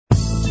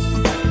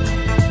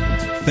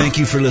Thank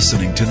you for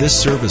listening to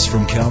this service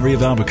from Calvary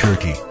of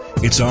Albuquerque.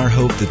 It's our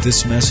hope that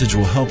this message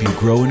will help you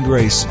grow in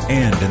grace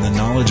and in the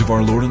knowledge of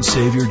our Lord and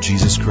Savior,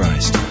 Jesus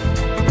Christ.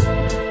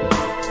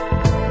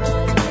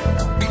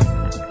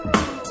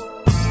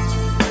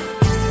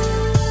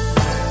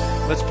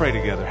 Let's pray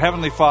together.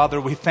 Heavenly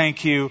Father, we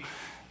thank you.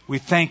 We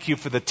thank you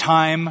for the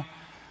time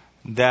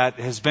that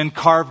has been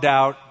carved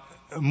out.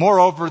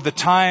 Moreover, the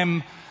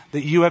time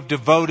that you have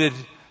devoted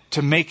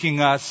to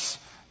making us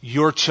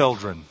your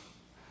children.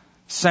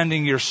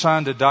 Sending your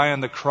Son to die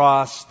on the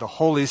cross, the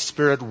Holy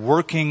Spirit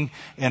working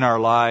in our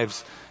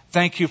lives.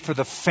 Thank you for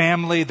the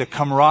family, the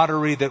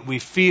camaraderie that we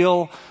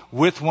feel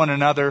with one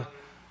another.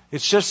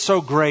 It's just so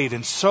great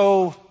and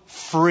so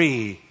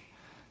free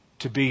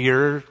to be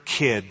your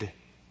kid.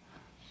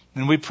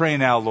 And we pray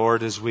now,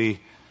 Lord, as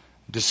we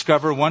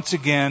discover once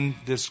again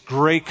this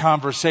great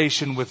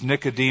conversation with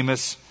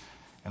Nicodemus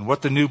and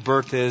what the new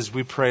birth is,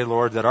 we pray,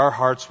 Lord, that our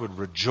hearts would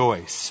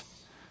rejoice.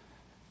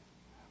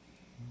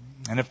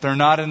 And if they're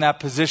not in that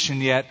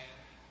position yet,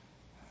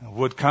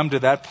 would come to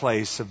that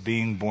place of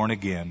being born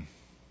again.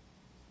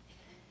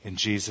 In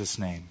Jesus'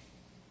 name.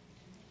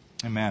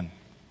 Amen.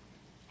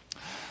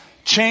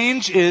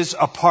 Change is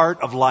a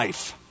part of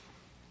life.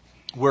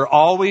 We're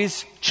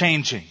always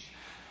changing.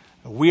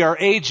 We are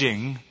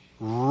aging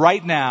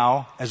right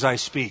now as I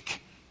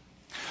speak.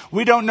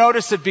 We don't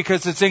notice it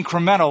because it's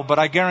incremental, but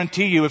I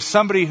guarantee you, if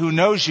somebody who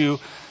knows you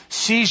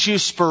sees you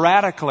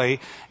sporadically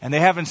and they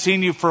haven't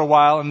seen you for a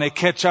while and they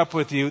catch up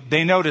with you,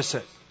 they notice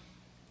it.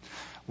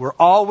 We're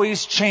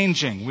always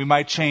changing. We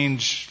might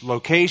change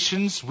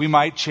locations. We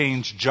might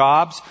change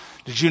jobs.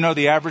 Did you know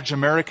the average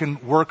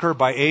American worker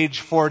by age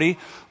 40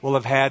 will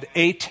have had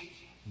 8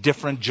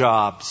 different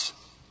jobs?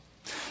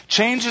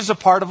 Change is a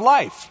part of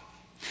life.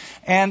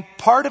 And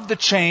part of the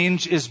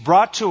change is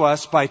brought to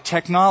us by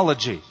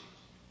technology.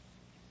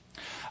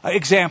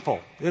 Example,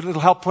 it'll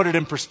help put it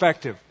in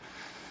perspective.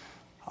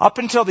 Up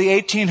until the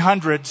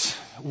 1800s,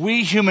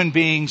 we human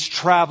beings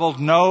traveled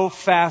no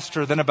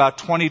faster than about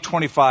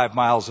 20-25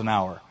 miles an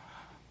hour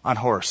on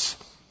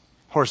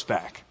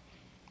horseback.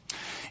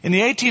 In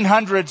the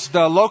 1800s,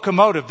 the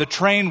locomotive, the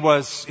train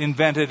was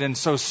invented, and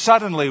so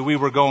suddenly we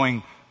were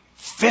going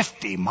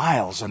 50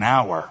 miles an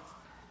hour.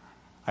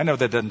 I know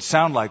that doesn't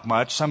sound like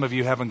much. Some of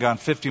you haven't gone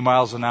 50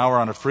 miles an hour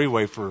on a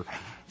freeway for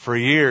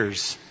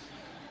years.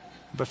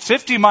 But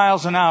 50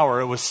 miles an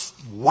hour, it was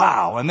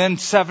wow. And then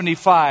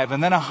 75,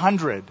 and then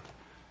 100.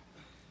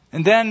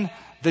 And then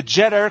the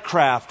jet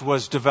aircraft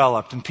was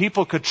developed, and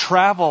people could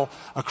travel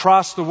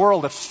across the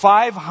world at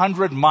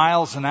 500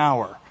 miles an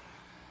hour.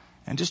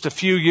 And just a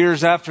few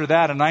years after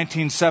that, in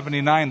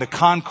 1979, the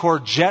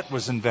Concorde jet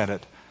was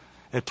invented.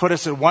 It put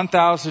us at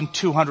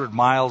 1,200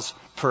 miles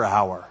per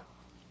hour.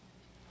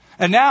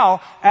 And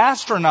now,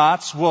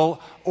 astronauts will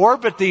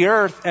orbit the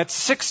Earth at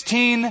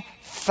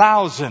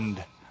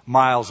 16,000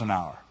 miles an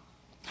hour.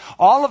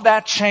 All of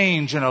that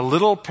change in a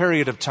little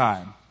period of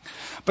time.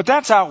 But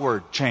that's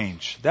outward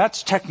change.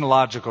 That's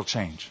technological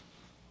change.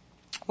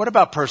 What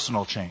about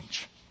personal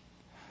change?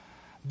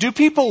 Do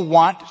people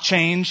want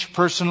change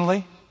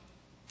personally?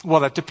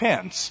 Well, that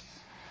depends.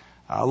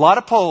 A lot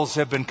of polls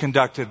have been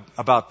conducted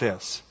about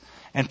this.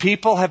 And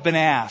people have been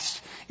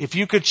asked, if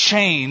you could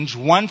change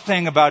one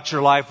thing about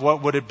your life,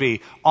 what would it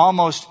be?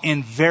 Almost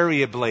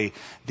invariably,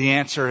 the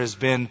answer has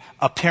been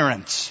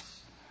appearance,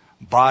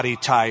 body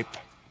type,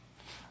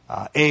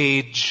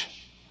 age.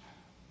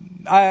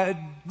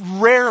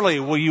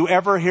 Rarely will you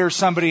ever hear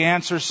somebody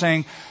answer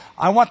saying,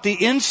 I want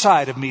the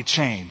inside of me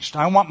changed.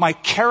 I want my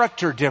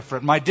character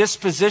different, my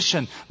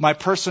disposition, my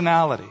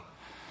personality.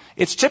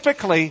 It's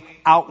typically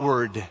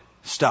outward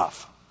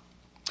stuff.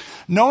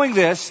 Knowing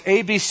this,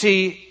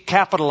 ABC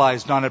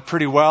capitalized on it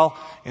pretty well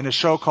in a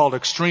show called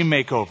Extreme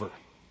Makeover.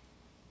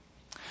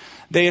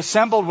 They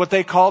assembled what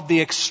they called the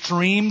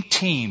Extreme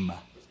Team.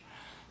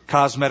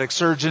 Cosmetic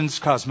surgeons,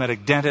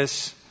 cosmetic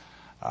dentists,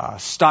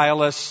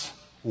 stylists,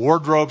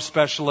 wardrobe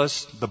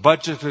specialists, the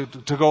budget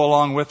to go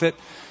along with it,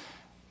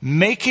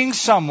 making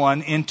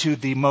someone into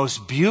the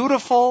most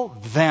beautiful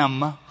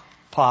them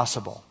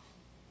possible.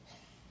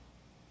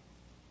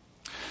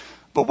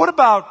 But what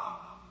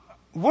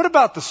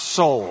about the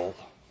soul?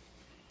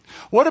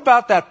 What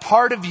about that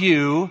part of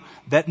you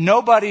that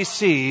nobody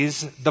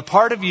sees, the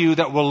part of you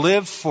that will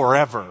live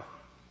forever?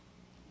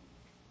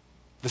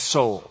 The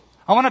soul.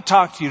 I want to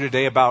talk to you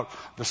today about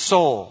the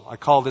soul. I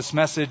call this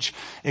message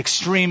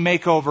Extreme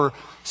Makeover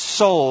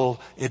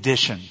Soul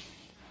Edition.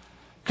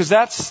 Because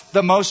that's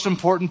the most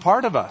important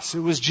part of us. It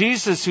was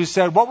Jesus who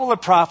said, what will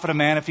it profit a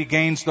man if he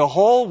gains the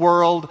whole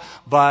world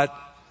but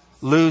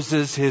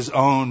loses his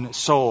own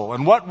soul?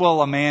 And what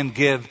will a man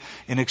give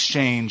in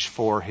exchange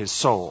for his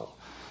soul?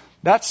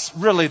 That's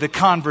really the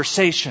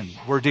conversation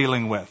we're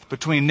dealing with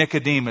between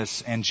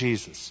Nicodemus and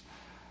Jesus.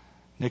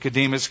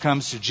 Nicodemus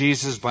comes to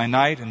Jesus by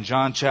night in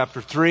John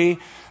chapter 3.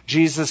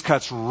 Jesus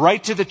cuts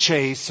right to the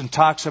chase and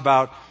talks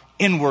about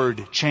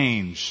inward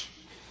change,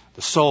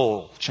 the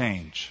soul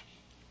change.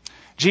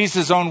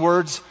 Jesus' own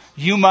words,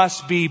 you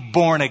must be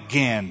born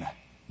again,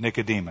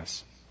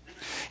 Nicodemus.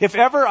 If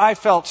ever I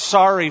felt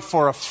sorry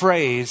for a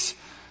phrase,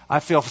 I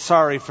feel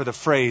sorry for the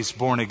phrase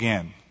born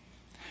again.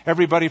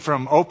 Everybody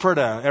from Oprah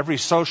to every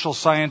social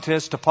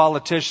scientist to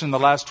politician in the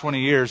last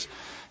 20 years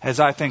has,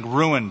 I think,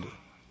 ruined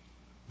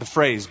the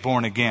phrase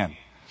born again.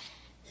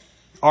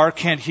 R.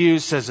 Kent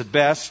Hughes says it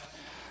best.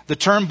 The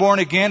term born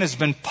again has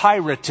been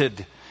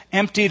pirated,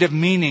 emptied of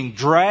meaning,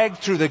 dragged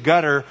through the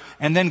gutter,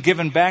 and then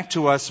given back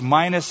to us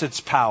minus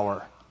its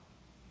power.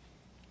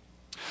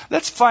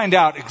 Let's find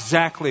out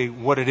exactly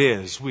what it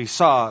is. We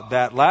saw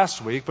that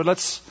last week, but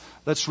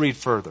let's read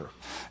further.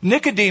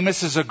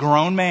 Nicodemus is a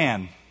grown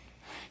man.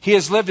 He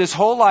has lived his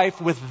whole life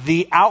with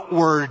the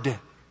outward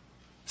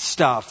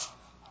stuff.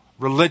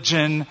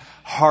 Religion,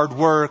 hard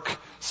work,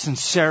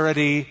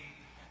 sincerity.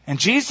 And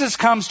Jesus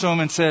comes to him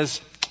and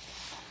says,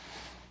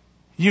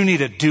 you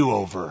need a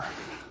do-over.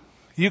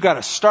 You got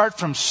to start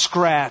from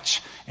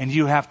scratch and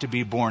you have to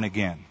be born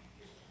again.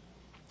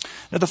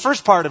 Now the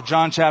first part of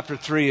John chapter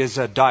 3 is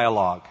a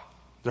dialogue.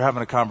 They're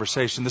having a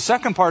conversation. The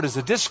second part is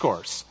a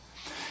discourse.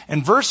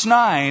 In verse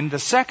 9, the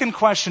second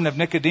question of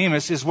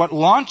Nicodemus is what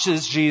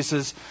launches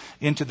Jesus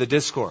into the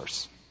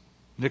discourse.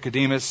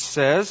 Nicodemus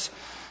says,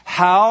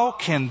 how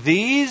can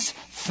these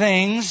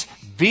things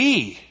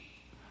be?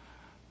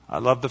 I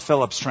love the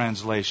Phillips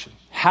translation.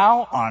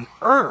 How on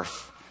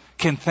earth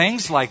can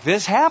things like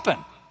this happen?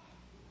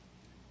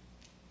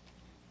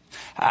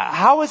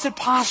 How is it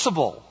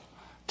possible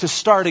to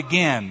start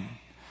again?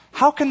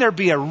 How can there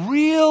be a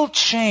real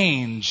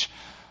change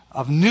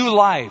of new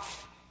life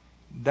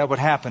that would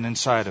happen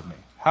inside of me?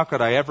 How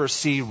could I ever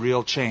see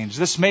real change?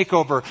 This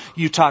makeover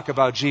you talk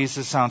about,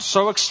 Jesus, sounds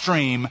so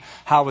extreme.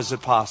 How is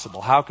it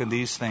possible? How can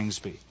these things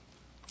be?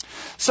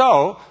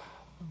 So,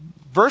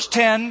 verse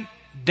 10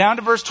 down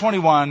to verse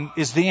 21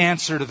 is the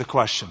answer to the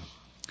question.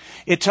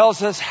 It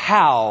tells us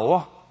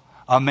how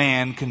a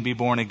man can be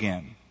born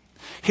again.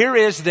 Here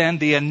is then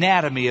the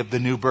anatomy of the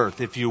new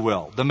birth, if you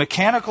will. The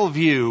mechanical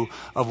view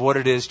of what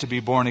it is to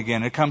be born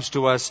again. It comes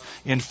to us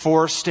in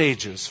 4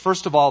 stages.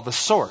 First of all, the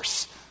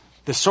source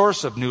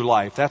of new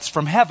life. That's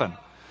from heaven,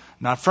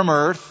 not from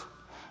earth,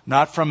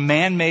 not from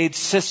man-made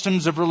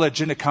systems of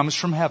religion. It comes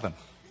from heaven.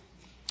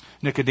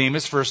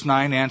 Nicodemus, verse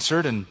 9,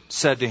 answered and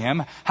said to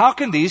him, how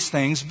can these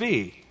things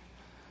be?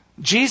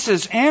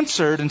 Jesus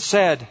answered and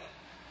said,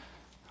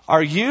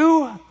 are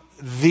you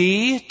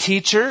the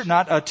teacher,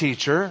 not a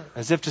teacher,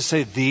 as if to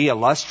say the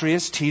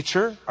illustrious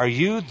teacher? Are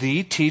you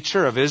the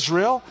teacher of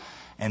Israel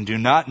and do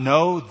not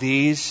know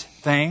these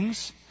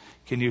things?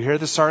 Can you hear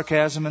the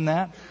sarcasm in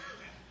that?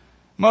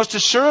 Most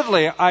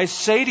assuredly, I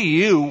say to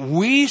you,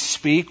 we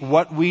speak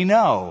what we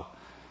know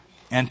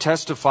and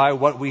testify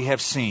what we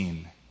have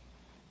seen,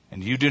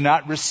 and you do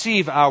not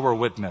receive our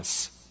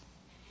witness.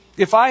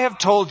 If I have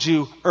told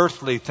you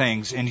earthly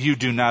things and you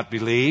do not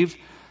believe,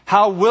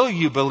 how will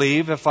you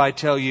believe if I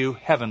tell you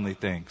heavenly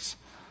things?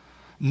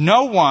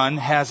 No one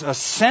has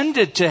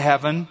ascended to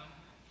heaven,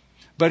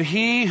 but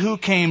he who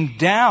came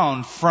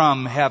down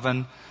from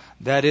heaven,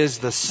 that is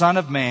the Son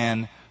of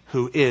Man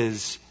who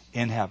is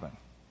in heaven.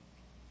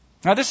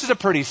 Now this is a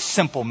pretty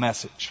simple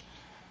message.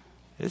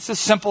 It's a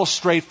simple,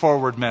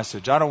 straightforward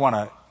message. I don't want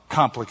to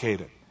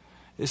complicate it.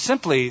 It's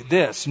simply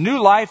this. New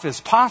life is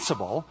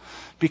possible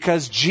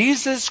because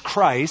Jesus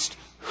Christ,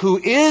 who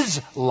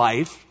is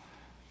life,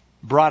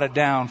 brought it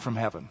down from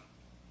heaven.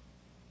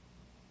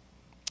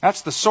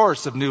 That's the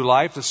source of new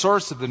life, the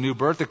source of the new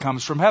birth that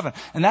comes from heaven.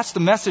 And that's the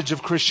message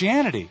of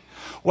Christianity.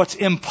 What's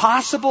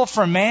impossible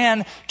for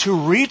man to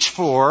reach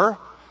for,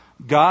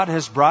 God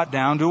has brought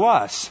down to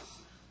us.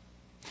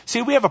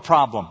 See, we have a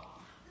problem.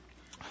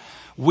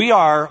 We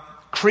are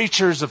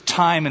creatures of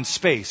time and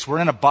space. We're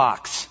in a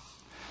box.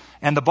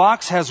 And the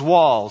box has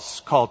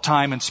walls called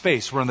time and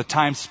space. We're in the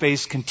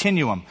time-space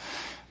continuum.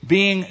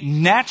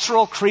 Being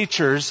natural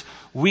creatures,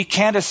 we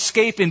can't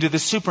escape into the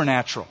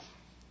supernatural.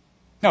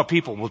 Now,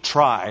 people will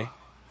try.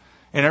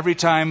 And every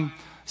time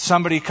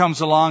somebody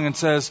comes along and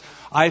says,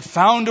 I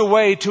found a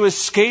way to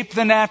escape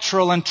the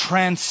natural and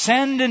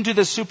transcend into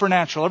the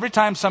supernatural. Every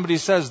time somebody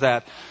says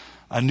that,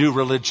 a new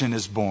religion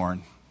is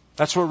born.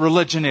 That's what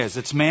religion is.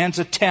 It's man's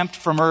attempt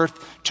from earth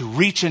to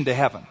reach into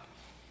heaven.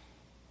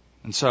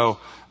 And so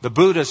the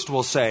Buddhist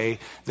will say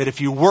that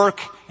if you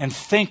work and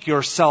think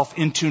yourself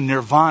into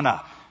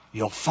nirvana,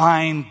 you'll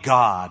find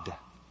God.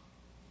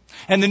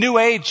 And the New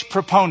Age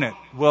proponent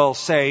will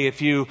say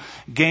if you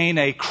gain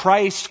a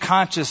Christ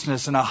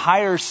consciousness and a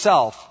higher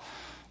self,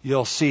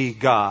 you'll see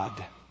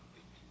God.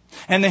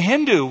 And the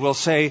Hindu will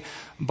say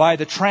by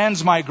the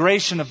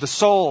transmigration of the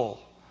soul,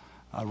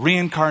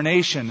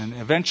 reincarnation, and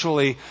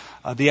eventually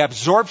the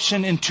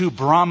absorption into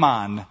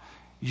Brahman,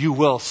 you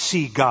will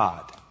see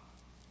God.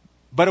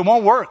 But it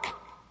won't work.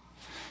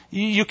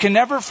 You can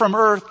never from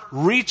earth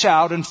reach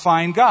out and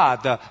find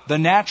God. The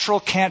natural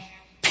can't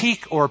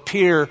peek or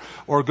peer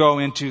or go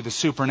into the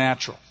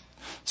supernatural.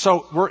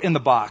 So we're in the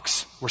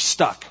box. We're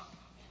stuck.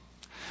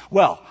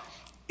 Well,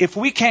 if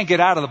we can't get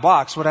out of the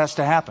box, what has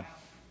to happen?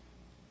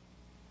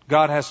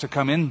 God has to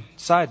come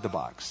inside the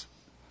box.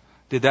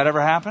 Did that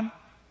ever happen?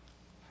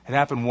 It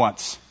happened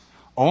once.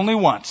 Only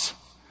once.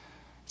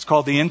 It's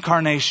called the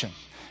incarnation.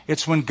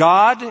 It's when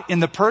God,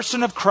 in the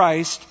person of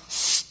Christ,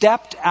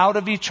 stepped out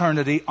of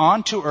eternity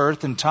onto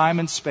earth in time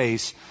and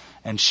space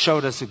and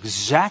showed us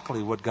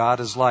exactly what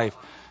God is like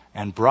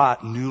and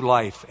brought new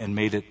life and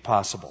made it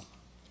possible.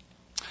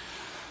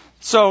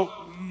 So,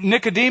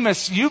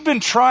 Nicodemus, you've been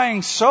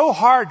trying so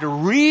hard to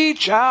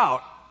reach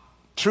out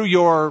through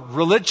your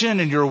religion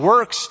and your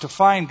works to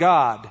find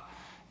God,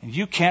 and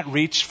you can't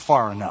reach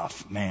far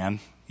enough,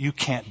 man. You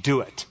can't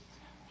do it.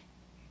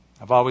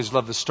 I've always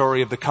loved the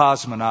story of the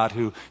cosmonaut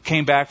who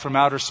came back from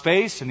outer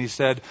space and he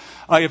said,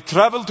 I have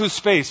traveled to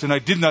space and I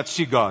did not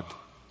see God.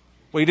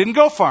 Well, he didn't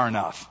go far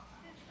enough.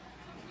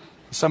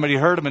 Somebody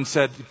heard him and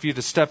said, if you'd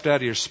have stepped out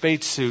of your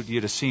space suit,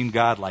 you'd have seen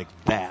God like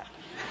that.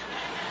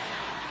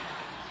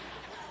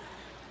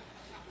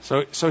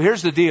 So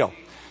here's the deal.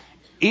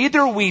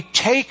 Either we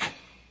take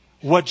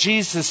what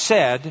Jesus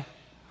said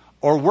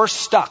or we're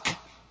stuck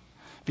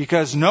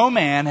because no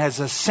man has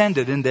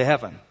ascended into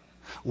heaven.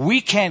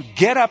 We can't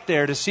get up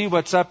there to see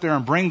what's up there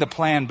and bring the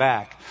plan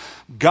back.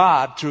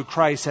 God, through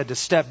Christ, had to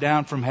step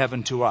down from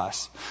heaven to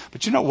us.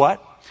 But you know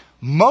what?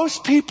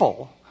 Most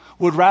people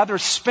would rather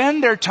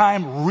spend their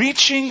time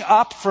reaching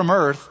up from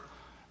earth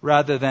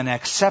rather than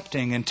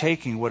accepting and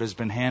taking what has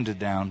been handed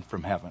down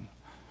from heaven.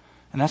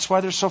 And that's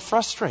why they're so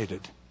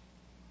frustrated.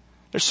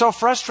 They're so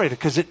frustrated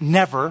because it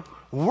never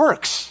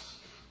works.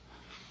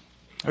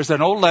 There's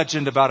an old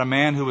legend about a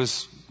man who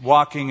was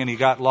walking and he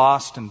got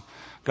lost and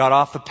got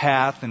off the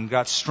path and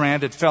got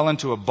stranded, fell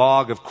into a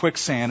bog of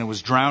quicksand and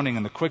was drowning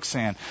in the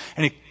quicksand.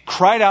 And he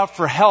cried out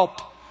for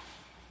help.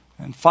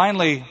 And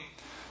finally,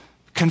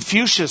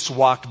 Confucius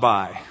walked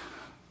by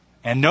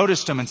and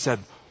noticed him and said,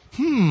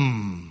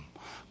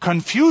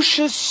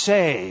 Confucius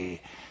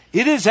say,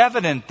 it is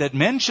evident that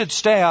men should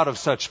stay out of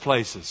such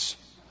places.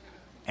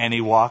 And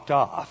he walked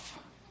off,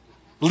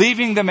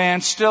 leaving the man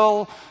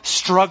still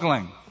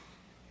struggling.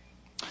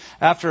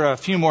 After a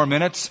few more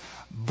minutes,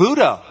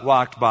 Buddha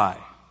walked by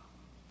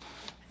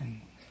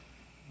and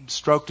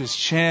stroked his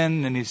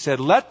chin and he said,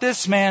 let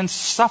this man's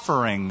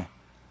suffering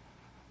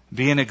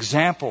be an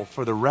example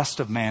for the rest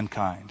of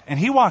mankind. And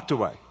he walked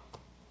away.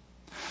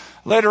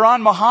 Later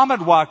on,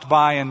 Muhammad walked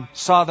by and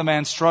saw the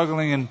man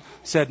struggling and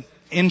said,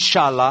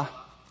 Inshallah,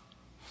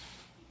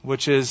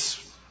 which is,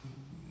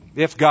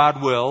 if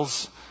God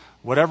wills,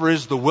 whatever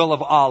is the will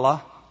of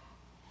Allah.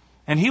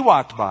 And he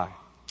walked by.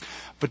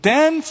 But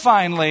then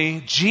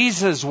finally,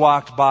 Jesus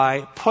walked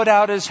by, put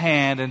out his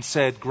hand and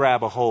said,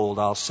 grab a hold,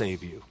 I'll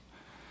save you.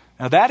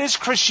 Now that is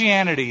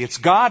Christianity. It's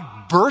God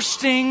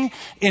bursting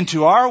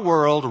into our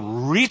world,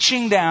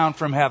 reaching down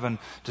from heaven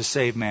to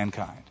save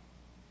mankind.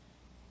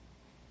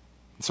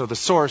 So the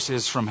source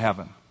is from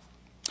heaven.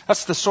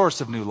 That's the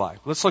source of new life.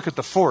 Let's look at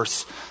the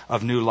force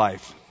of new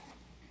life.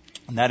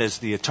 And that is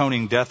the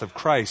atoning death of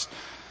Christ.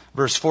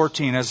 Verse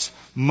 14, as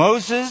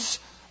Moses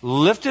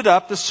lifted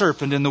up the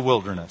serpent in the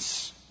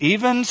wilderness,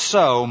 even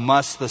so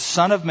must the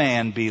Son of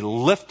Man be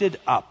lifted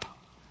up,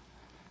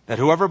 that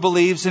whoever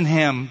believes in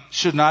him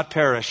should not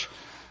perish,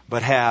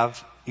 but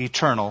have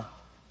eternal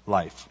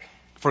life.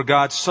 For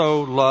God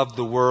so loved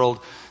the world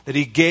that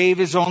he gave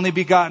his only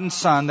begotten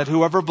Son, that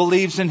whoever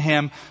believes in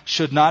him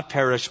should not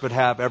perish, but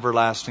have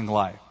everlasting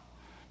life.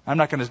 I'm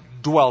not going to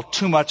dwell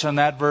too much on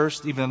that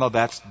verse, even though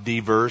that's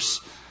the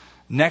verse.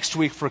 Next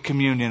week for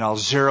communion, I'll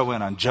zero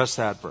in on just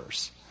that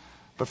verse.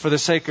 But for the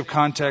sake of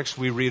context,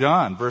 we read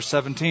on. Verse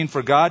 17,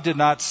 for God did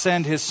not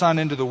send his Son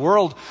into the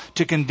world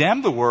to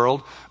condemn the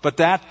world, but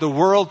that the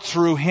world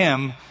through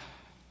him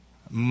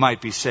might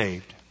be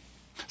saved.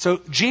 So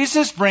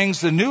Jesus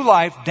brings the new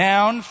life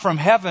down from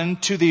heaven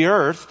to the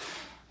earth.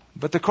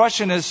 But the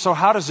question is, so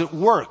how does it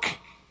work?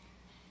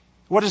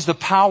 What is the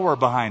power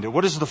behind it?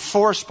 What is the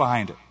force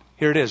behind it?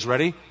 Here it is.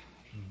 Ready?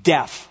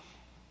 Death.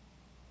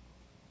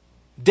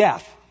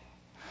 Death.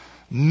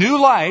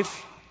 New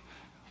life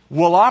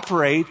will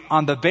operate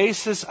on the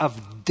basis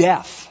of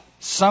death.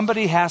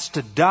 Somebody has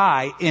to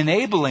die,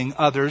 enabling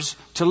others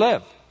to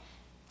live.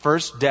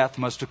 First, death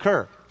must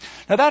occur.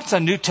 Now that's a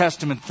New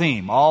Testament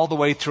theme. All the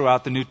way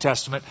throughout the New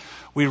Testament,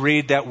 we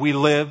read that we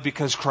live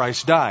because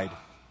Christ died.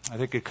 I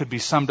think it could be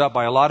summed up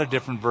by a lot of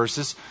different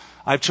verses.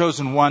 I've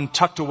chosen one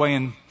tucked away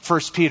in 1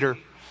 Peter,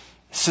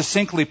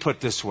 succinctly put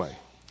this way.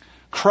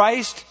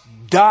 Christ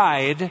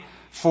died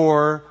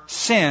for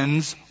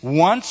sins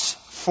once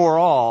for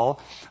all,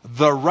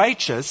 the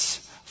righteous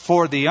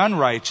for the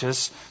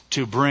unrighteous,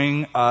 to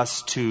bring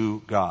us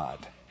to God.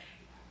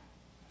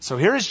 So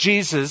here is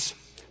Jesus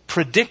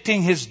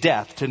predicting his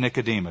death to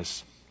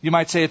Nicodemus. You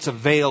might say it's a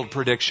veiled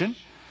prediction,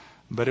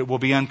 but it will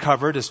be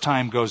uncovered as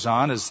time goes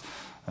on. As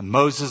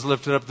Moses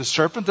lifted up the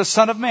serpent, the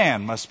Son of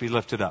Man must be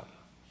lifted up.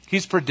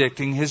 He's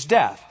predicting his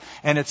death.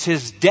 And it's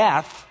his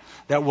death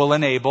that will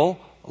enable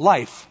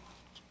life.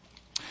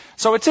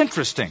 So it's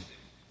interesting.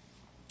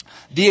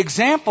 The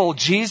example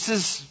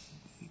Jesus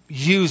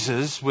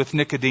uses with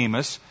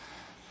Nicodemus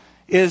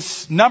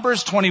is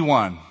Numbers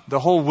 21, the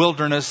whole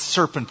wilderness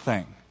serpent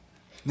thing.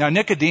 Now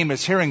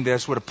Nicodemus, hearing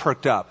this, would have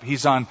perked up.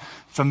 He's on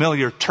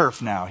familiar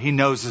turf now. He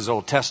knows his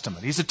Old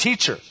Testament. He's a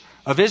teacher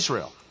of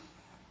Israel.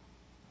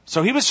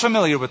 So he was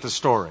familiar with the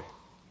story.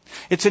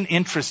 It's an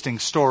interesting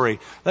story.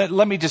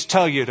 Let me just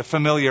tell you to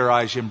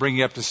familiarize you and bring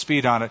you up to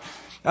speed on it.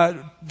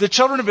 The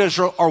children of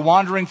Israel are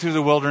wandering through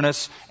the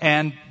wilderness,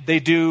 and they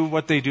do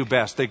what they do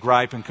best. They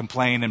gripe and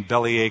complain and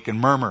bellyache and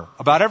murmur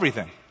about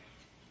everything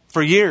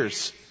for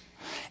years.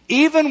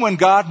 Even when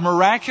God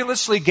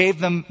miraculously gave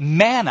them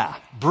manna,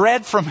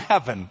 bread from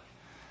heaven,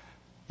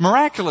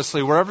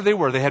 miraculously, wherever they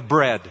were, they had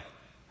bread.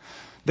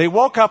 They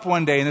woke up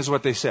one day, and this is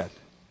what they said.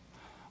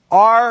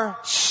 Our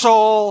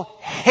soul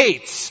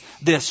hates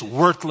this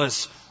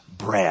worthless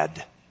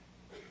bread.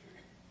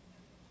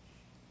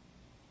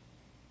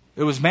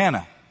 It was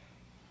manna.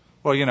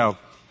 Well, you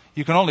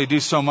can only do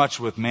so much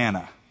with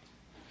manna.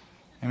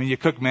 I mean, you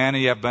cook manna,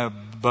 you have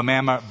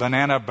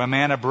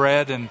banana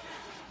bread and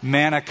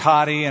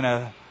manicotti and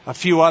a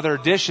few other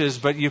dishes,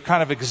 but you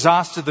kind of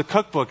exhausted the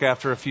cookbook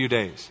after a few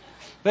days.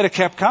 But it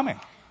kept coming,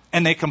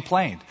 and they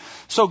complained.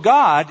 So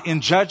God,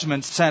 in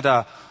judgment, sent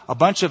a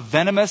bunch of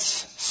venomous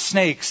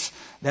snakes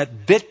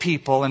that bit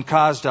people and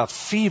caused a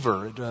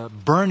fever,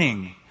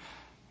 burning,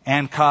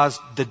 and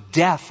caused the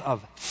death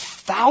of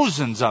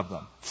thousands of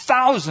them.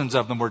 Thousands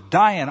of them were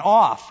dying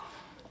off.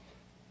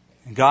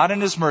 And God,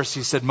 in His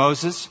mercy, said,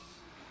 Moses,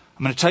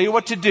 I'm going to tell you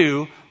what to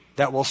do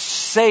that will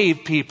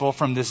save people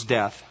from this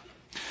death.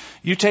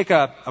 You take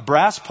a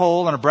brass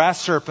pole and a brass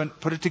serpent,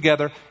 put it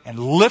together, and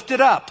lift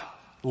it up.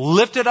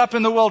 Lift it up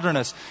in the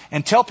wilderness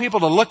and tell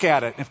people to look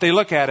at it. If they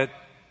look at it,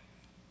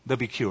 they'll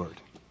be cured.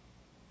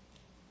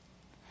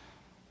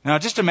 Now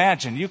just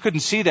imagine, you couldn't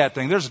see that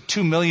thing. There's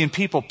 2 million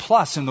people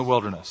plus in the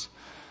wilderness.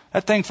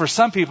 That thing for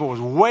some people was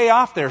way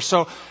off there.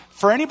 So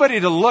for anybody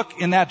to look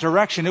in that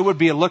direction, it would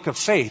be a look of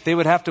faith. They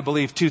would have to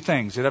believe two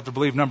things. They'd have to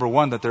believe, number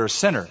one, that they're a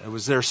sinner. It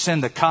was their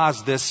sin that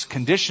caused this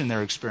condition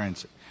they're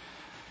experiencing.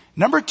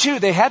 Number two,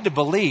 they had to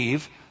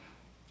believe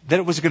that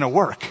it was going to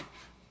work.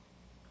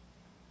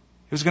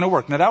 It was going to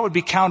work. Now that would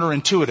be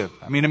counterintuitive.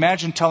 I mean,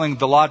 imagine telling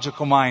the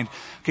logical mind,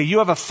 okay, you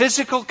have a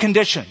physical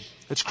condition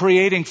that's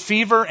creating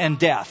fever and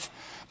death.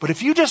 But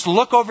if you just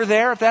look over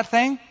there at that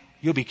thing,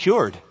 you'll be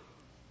cured.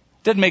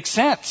 It doesn't make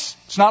sense.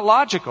 It's not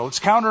logical. It's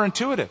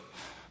counterintuitive.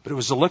 But it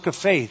was a look of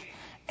faith.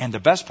 And the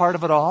best part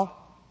of it all,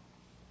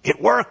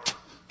 it worked.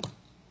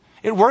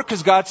 It worked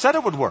because God said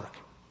it would work.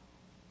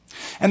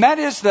 And that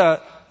is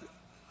the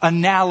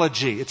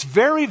analogy. It's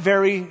very,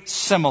 very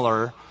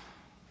similar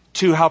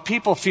to how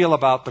people feel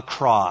about the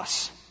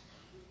cross.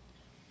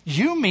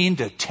 You mean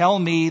to tell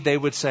me, they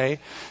would say,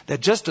 that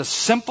just a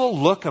simple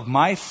look of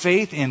my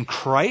faith in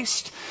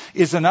Christ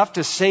is enough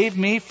to save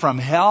me from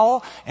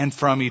hell and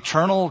from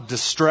eternal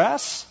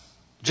distress?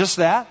 Just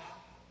that?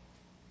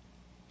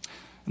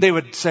 They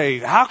would say,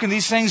 how can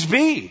these things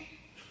be?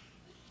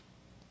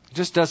 It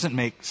just doesn't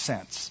make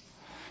sense.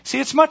 See,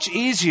 it's much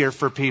easier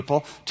for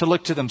people to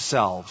look to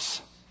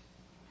themselves.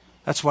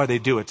 That's why they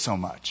do it so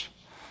much.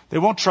 They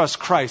won't trust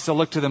Christ. They'll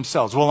look to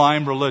themselves. Well,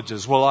 I'm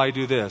religious. Will I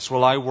do this?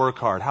 Will I work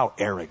hard? How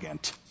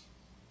arrogant.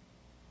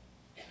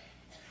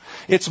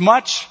 It's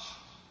much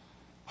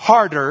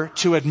harder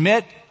to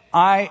admit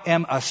I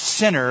am a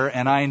sinner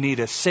and I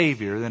need a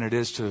Savior than it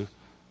is to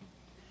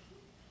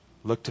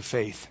look to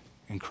faith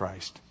in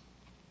Christ.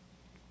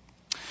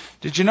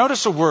 Did you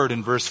notice a word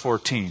in verse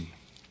 14?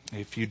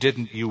 If you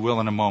didn't, you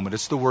will in a moment.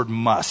 It's the word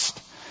must.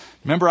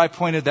 Remember, I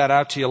pointed that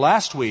out to you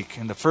last week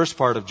in the first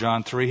part of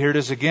John 3. Here it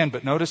is again,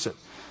 but notice it.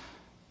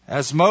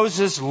 As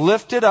Moses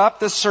lifted up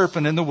the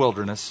serpent in the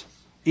wilderness,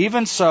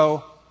 even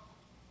so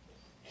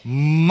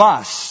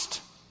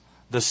must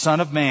the Son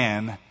of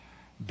Man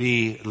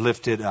be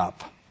lifted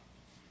up.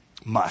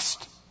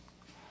 Must.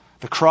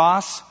 The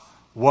cross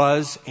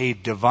was a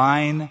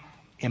divine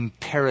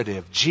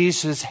imperative.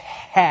 Jesus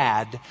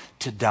had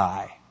to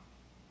die.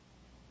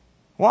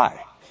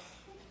 Why?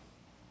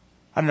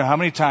 I don't know how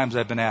many times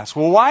I've been asked,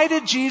 well, why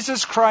did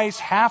Jesus Christ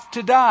have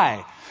to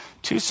die?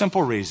 Two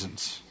simple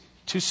reasons.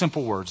 Two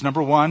simple words.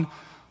 Number one,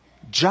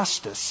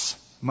 justice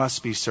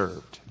must be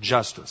served.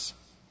 Justice.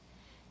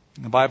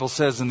 The Bible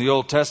says in the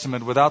Old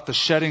Testament, without the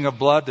shedding of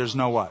blood, there's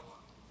no what?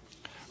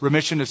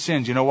 Remission of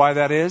sins. You know why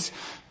that is?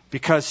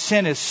 Because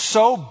sin is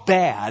so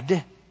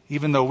bad,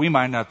 even though we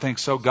might not think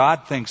so,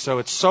 God thinks so.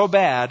 It's so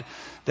bad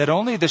that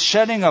only the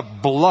shedding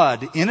of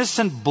blood,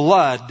 innocent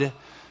blood,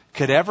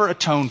 could ever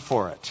atone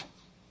for it.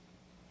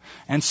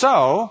 And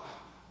so,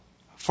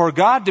 for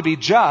God to be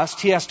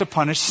just, He has to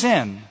punish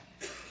sin.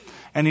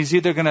 And He's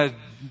either going to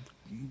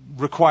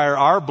require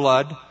our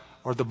blood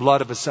or the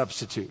blood of a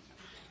substitute,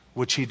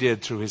 which He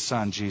did through His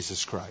Son,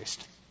 Jesus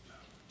Christ.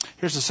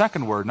 Here's the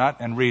second word,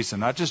 and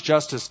reason, not just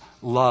justice,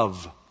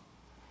 love.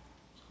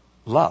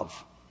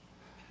 Love.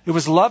 It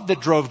was love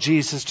that drove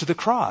Jesus to the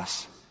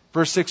cross.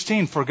 Verse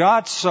 16, for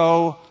God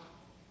so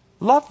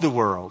loved the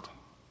world.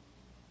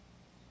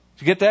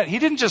 Did you get that? He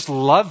didn't just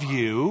love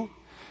you.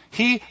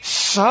 He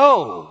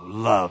so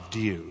loved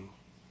you.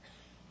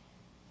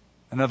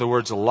 In other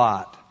words, a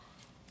lot.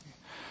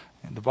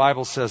 And the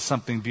Bible says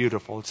something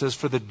beautiful. It says,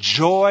 for the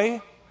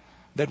joy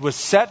that was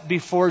set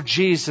before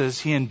Jesus,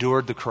 He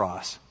endured the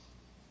cross.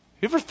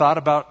 You ever thought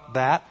about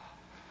that?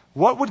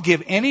 What would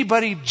give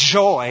anybody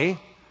joy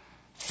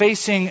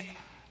facing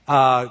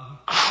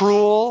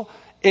cruel,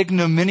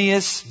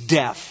 ignominious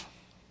death.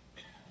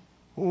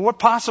 What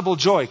possible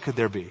joy could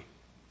there be?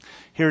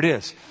 Here it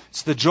is.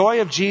 It's the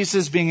joy of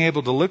Jesus being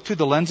able to look through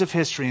the lens of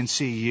history and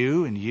see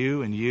you and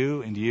you and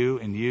you and you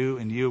and you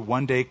and you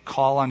one day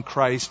call on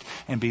Christ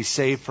and be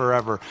saved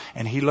forever.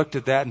 And he looked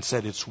at that and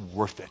said, it's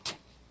worth it.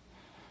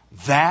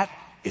 That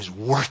is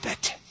worth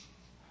it.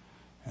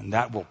 And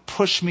that will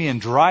push me and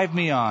drive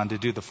me on to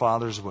do the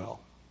Father's will.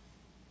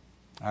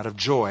 Out of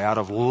joy, out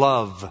of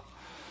love.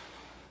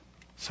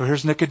 So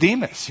here's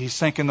Nicodemus. He's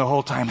thinking the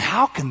whole time,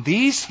 how can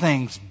these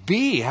things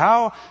be?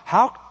 How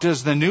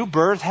does the new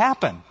birth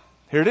happen?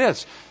 Here it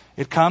is.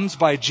 It comes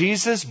by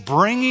Jesus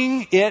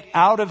bringing it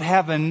out of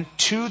heaven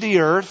to the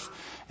earth.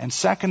 And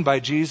second, by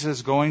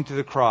Jesus going to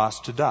the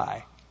cross to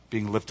die,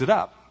 being lifted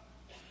up.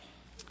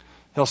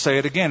 He'll say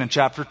it again in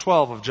chapter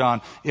 12 of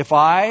John. If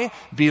I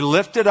be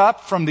lifted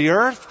up from the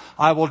earth,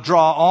 I will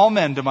draw all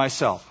men to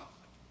myself.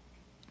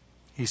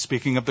 He's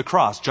speaking of the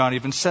cross. John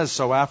even says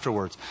so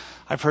afterwards.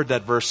 I've heard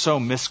that verse so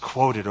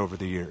misquoted over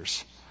the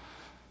years.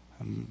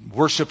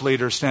 Worship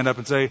leaders stand up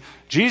and say,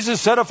 Jesus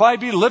said, if I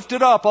be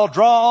lifted up, I'll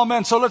draw all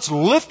men. So let's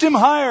lift him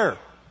higher.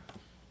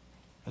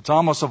 It's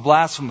almost a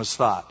blasphemous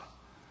thought.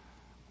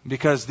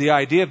 Because the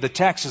idea of the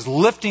text is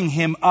lifting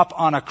him up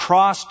on a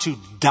cross to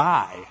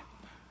die.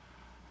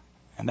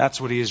 And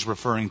that's what he is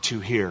referring to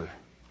here.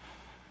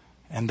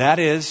 And that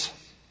is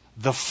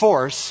the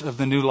force of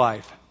the new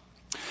life.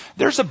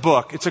 There's a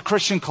book. It's a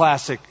Christian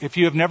classic. If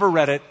you have never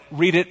read it,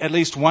 read it at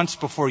least once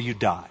before you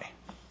die.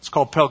 It's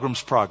called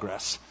Pilgrim's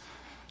Progress.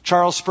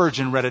 Charles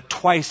Spurgeon read it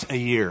twice a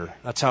year.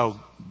 That's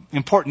how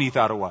important he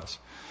thought it was.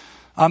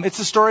 It's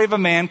the story of a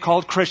man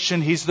called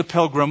Christian. He's the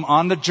pilgrim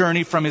on the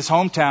journey from his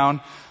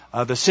hometown,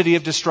 the city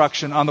of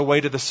destruction, on the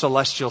way to the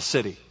celestial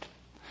city.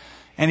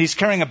 And he's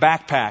carrying a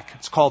backpack.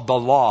 It's called the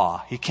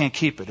Law. He can't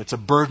keep it. It's a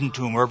burden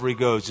to him wherever he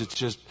goes. It's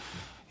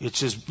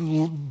just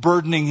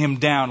burdening him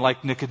down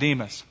like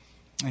Nicodemus.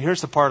 And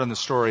here's the part in the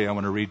story I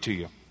want to read to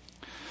you.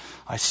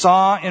 I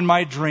saw in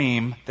my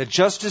dream that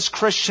just as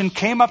Christian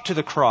came up to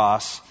the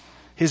cross,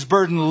 his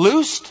burden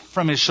loosed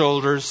from his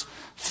shoulders,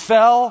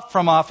 fell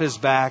from off his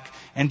back,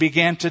 and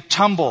began to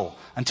tumble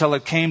until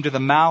it came to the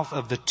mouth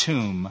of the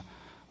tomb,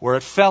 where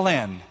it fell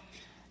in,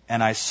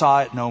 and I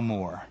saw it no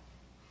more.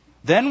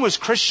 Then was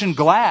Christian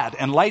glad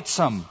and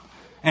lightsome,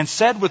 and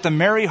said with a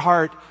merry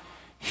heart,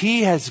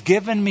 He has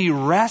given me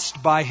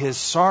rest by His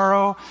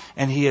sorrow,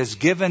 and He has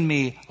given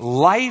me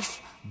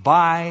life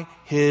by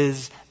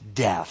His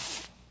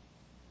death.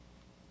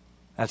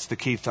 That's the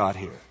key thought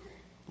here.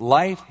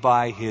 Life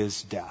by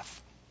His death.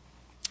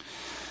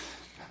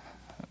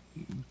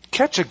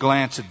 Catch a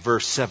glance at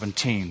verse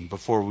 17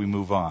 before we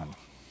move on.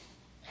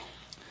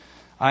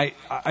 I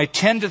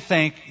tend to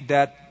think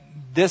that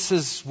this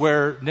is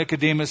where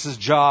Nicodemus'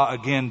 jaw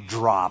again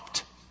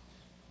dropped.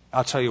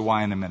 I'll tell you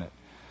why in a minute.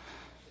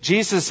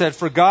 Jesus said,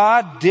 For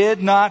God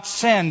did not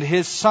send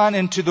His Son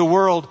into the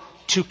world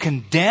to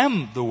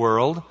condemn the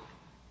world,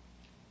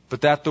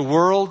 but that the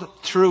world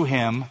through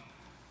Him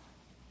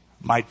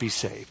might be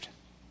saved.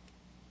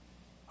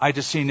 I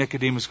just see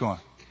Nicodemus going.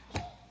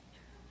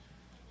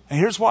 And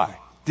here's why.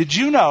 Did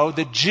you know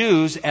that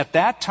Jews at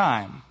that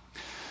time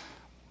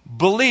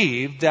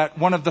believed that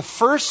one of the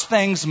first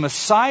things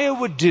Messiah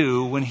would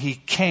do when He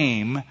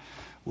came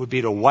would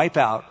be to wipe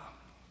out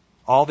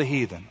all the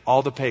heathen,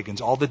 all the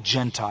pagans, all the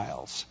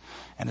Gentiles,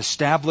 and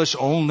establish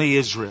only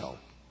Israel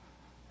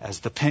as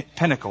the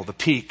pinnacle, the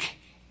peak?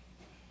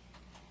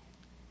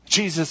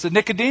 Jesus said,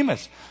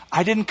 Nicodemus,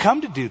 I didn't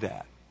come to do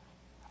that.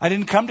 I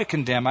didn't come to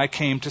condemn. I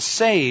came to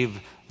save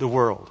the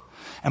world.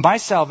 And my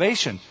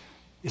salvation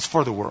is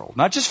for the world.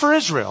 Not just for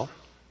Israel,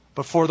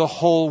 but for the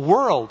whole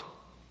world.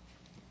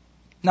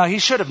 Now, he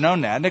should have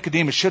known that.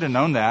 Nicodemus should have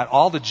known that.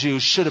 All the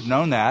Jews should have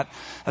known that.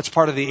 That's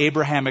part of the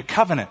Abrahamic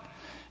covenant.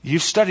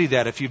 You've studied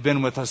that if you've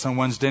been with us on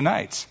Wednesday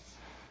nights.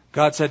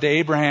 God said to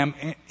Abraham,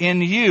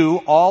 in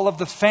you, all of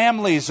the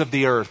families of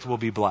the earth will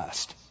be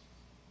blessed.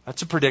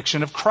 That's a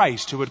prediction of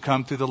Christ who would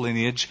come through the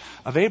lineage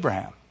of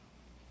Abraham.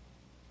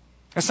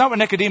 That's not what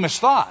Nicodemus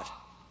thought.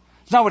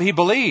 It's not what he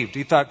believed.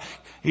 He thought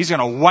he's going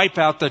to wipe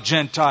out the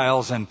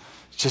Gentiles and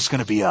it's just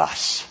going to be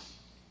us.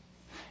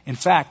 In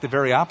fact, the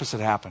very opposite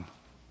happened.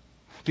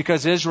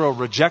 Because Israel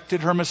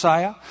rejected her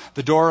Messiah,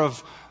 the door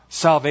of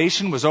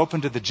salvation was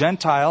opened to the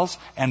Gentiles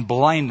and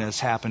blindness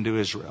happened to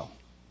Israel.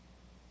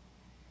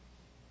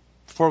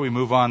 Before we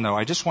move on, though,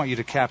 I just want you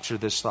to capture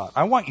this thought.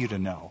 I want you to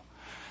know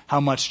how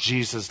much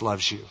Jesus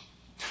loves you.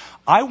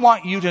 I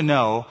want you to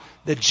know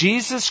that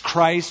Jesus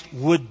Christ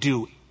would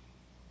do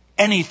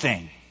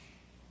anything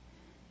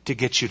to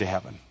get you to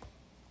heaven.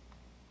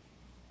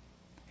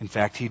 In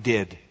fact, He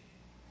did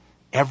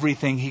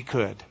everything He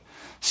could.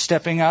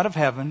 Stepping out of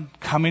heaven,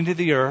 coming to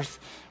the earth,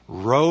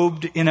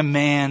 robed in a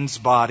man's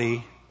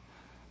body,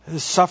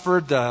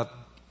 suffered the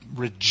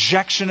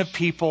rejection of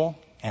people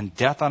and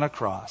death on a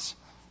cross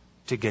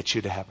to get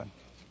you to heaven.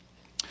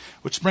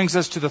 Which brings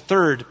us to the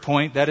third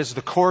point, that is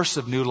the course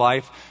of new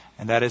life,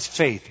 and that is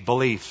faith,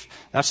 belief.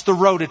 That's the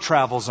road it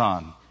travels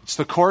on. It's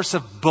the course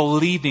of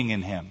believing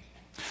in Him.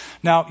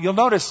 Now, you'll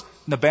notice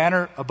the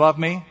banner above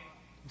me,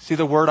 see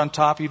the word on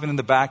top, even in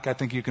the back, I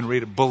think you can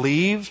read it,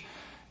 believe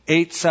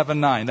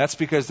 879. That's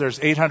because there's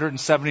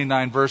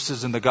 879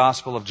 verses in the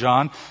Gospel of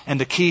John, and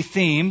the key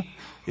theme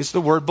is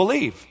the word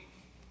believe.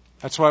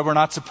 That's why we're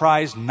not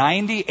surprised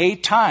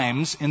 98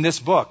 times in this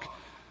book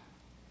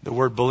the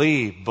word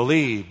believe,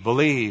 believe,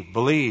 believe,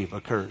 believe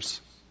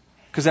occurs.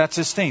 Because that's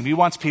his theme. He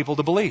wants people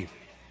to believe.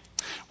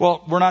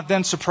 Well, we're not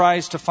then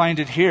surprised to find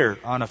it here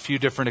on a few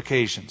different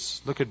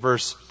occasions. Look at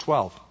verse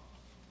 12.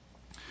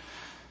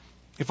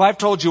 If I've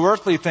told you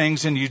earthly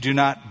things and you do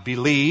not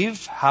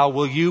believe, how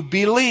will you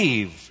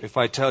believe if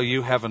I tell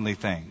you heavenly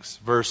things?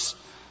 Verse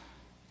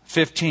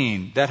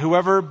 15, that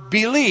whoever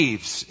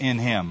believes in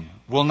him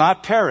will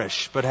not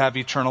perish but have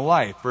eternal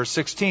life. Verse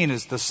 16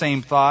 is the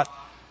same thought.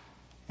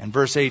 And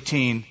verse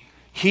 18,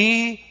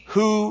 he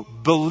who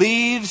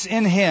believes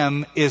in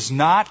him is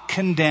not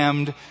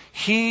condemned.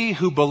 He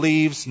who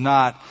believes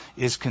not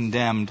is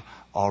condemned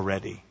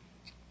already.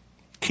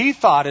 Key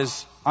thought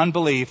is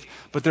unbelief,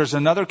 but there's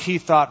another key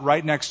thought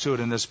right next to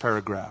it in this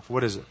paragraph.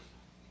 What is it?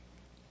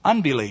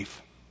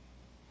 Unbelief.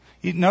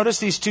 You notice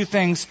these two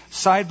things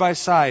side by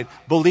side,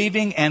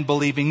 believing and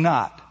believing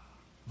not.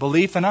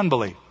 Belief and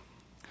unbelief.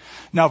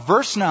 Now,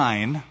 verse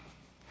 9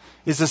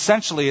 is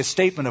essentially a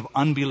statement of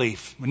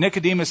unbelief. When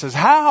Nicodemus says,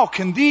 how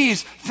can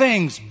these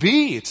things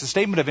be? It's a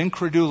statement of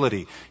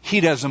incredulity.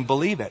 He doesn't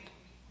believe it.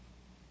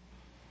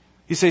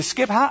 You say,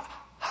 Skip, how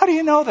do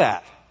you know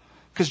that?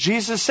 Because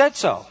Jesus said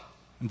so.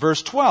 In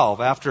verse 12,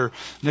 after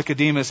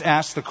Nicodemus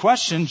asked the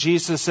question,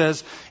 Jesus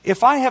says,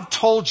 if I have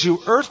told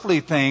you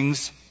earthly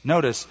things,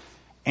 notice,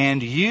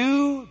 and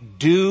you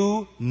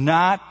do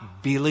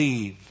not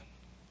believe.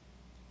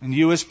 And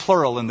you is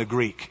plural in the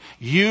Greek.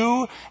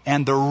 You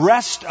and the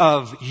rest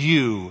of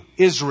you,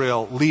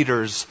 Israel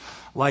leaders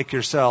like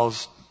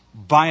yourselves,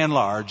 by and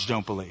large,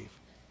 don't believe.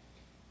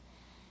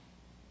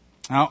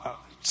 Now,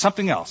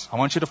 something else I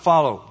want you to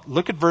follow.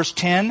 Look at verse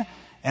 10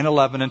 and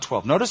 11 and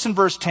 12. Notice in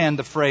verse 10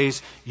 the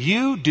phrase,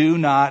 you do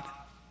not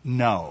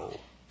know.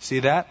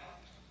 See that?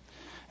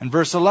 And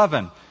verse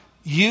 11,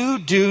 you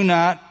do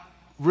not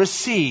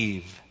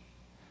receive.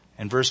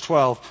 And verse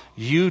 12,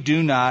 you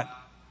do not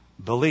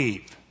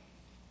believe.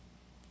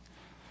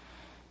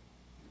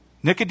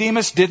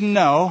 Nicodemus didn't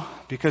know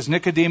because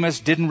Nicodemus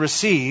didn't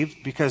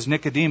receive because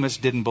Nicodemus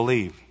didn't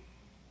believe.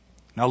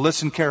 Now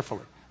listen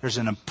carefully. There's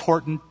an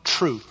important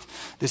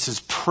truth. This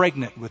is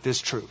pregnant with this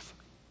truth.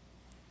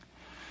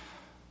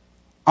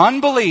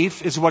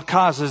 Unbelief is what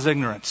causes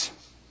ignorance.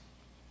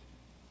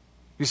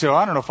 You say, well,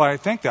 I don't know if I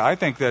think that. I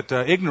think that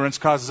ignorance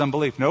causes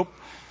unbelief. Nope.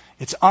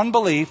 It's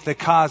unbelief that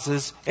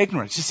causes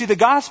ignorance. You see, the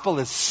gospel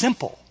is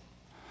simple.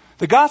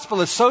 The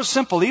gospel is so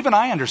simple, even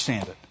I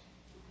understand it.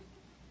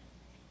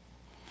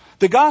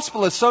 The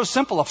gospel is so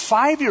simple, a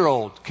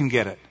 5-year-old can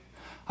get it.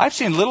 I've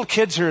seen little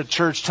kids here at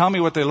church tell me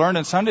what they learned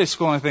in Sunday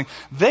school, and I think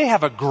they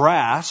have a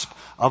grasp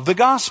of the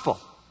gospel.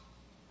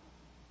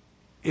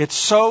 It's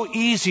so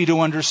easy to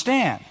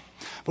understand.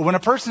 But when a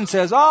person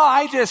says,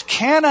 I just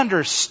can't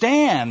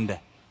understand,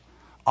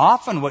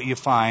 often what you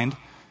find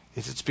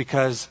is it's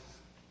because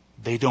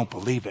they don't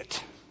believe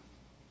it.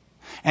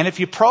 And if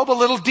you probe a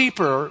little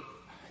deeper,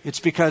 it's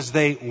because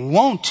they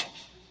won't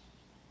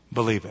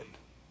believe it.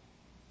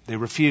 They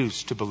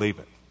refuse to believe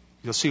it.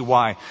 You'll see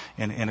why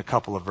in a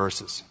couple of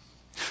verses.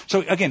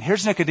 So again,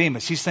 here's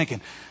Nicodemus. He's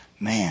thinking,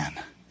 man,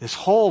 this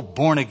whole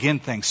born again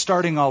thing,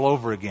 starting all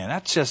over again,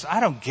 that's just,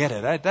 I don't get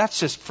it. That's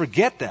just,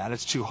 forget that.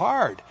 It's too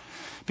hard.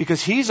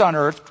 Because he's on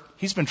earth,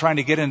 he's been trying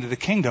to get into the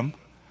kingdom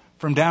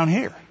from down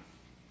here.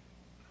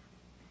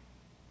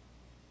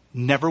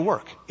 Never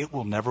work. It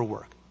will never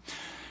work.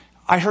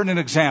 I heard an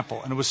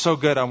example, and it was so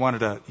good I wanted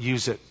to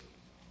use it.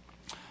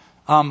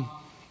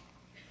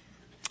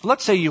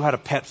 Let's say you had a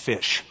pet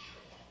fish,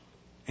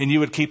 and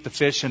you would keep the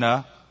fish in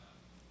a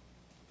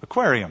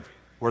aquarium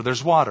where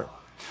there's water.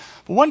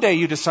 But one day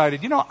you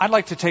decided, I'd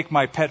like to take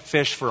my pet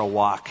fish for a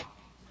walk.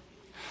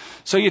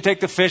 So you take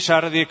the fish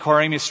out of the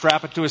aquarium, you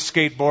strap it to a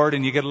skateboard,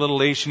 and you get a little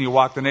leash, and you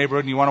walk the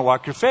neighborhood, and you want to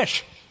walk your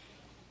fish.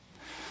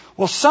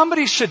 Well,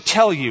 somebody should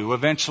tell you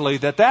eventually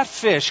that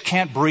fish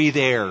can't breathe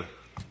air.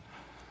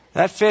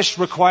 That fish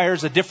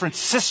requires a different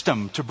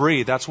system to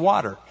breathe. That's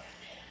water.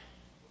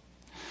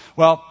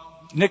 Well,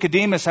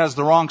 Nicodemus has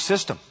the wrong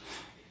system.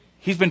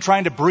 He's been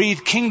trying to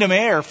breathe kingdom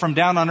air from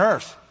down on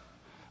earth.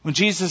 When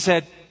Jesus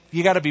said,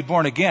 you got to be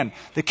born again.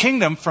 The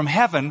kingdom from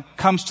heaven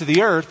comes to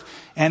the earth,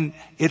 and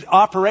it's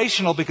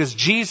operational because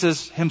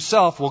Jesus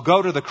himself will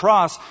go to the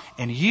cross,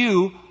 and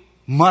you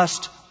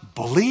must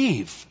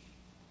believe.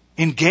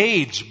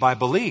 Engage by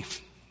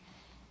belief.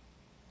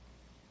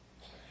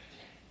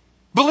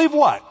 Believe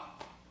what?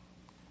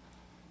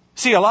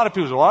 See, a lot of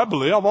people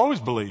say, I've always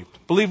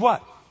believed. Believe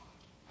what?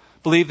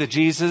 Believe that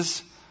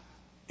Jesus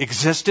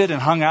existed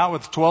and hung out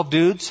with 12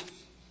 dudes?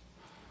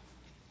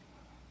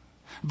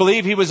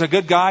 Believe he was a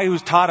good guy who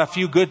taught a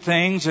few good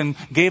things and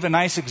gave a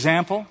nice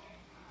example?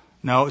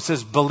 No, it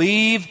says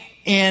believe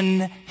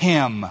in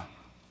him.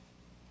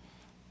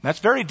 That's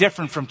very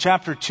different from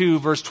chapter 2,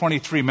 verse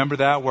 23. Remember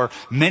that? Where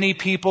many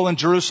people in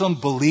Jerusalem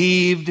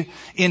believed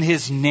in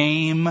his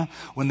name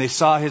when they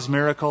saw his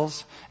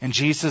miracles, and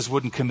Jesus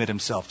wouldn't commit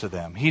himself to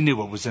them. He knew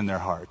what was in their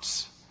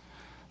hearts.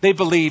 They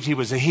believed he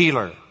was a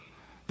healer.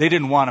 They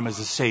didn't want him as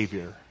a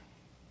savior.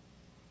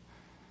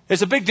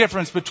 There's a big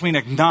difference between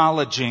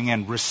acknowledging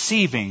and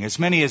receiving. As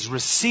many as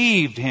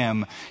received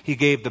him, he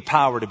gave the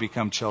power to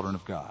become children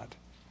of God.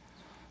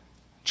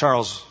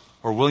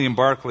 William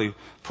Barclay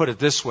put it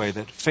this way,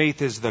 that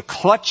faith is the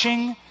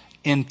clutching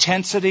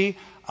intensity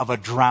of a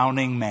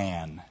drowning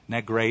man. Isn't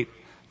that great?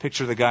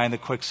 Picture the guy in the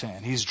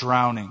quicksand. He's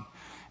drowning.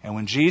 And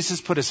when Jesus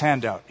put his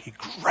hand out, he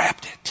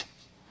grabbed it.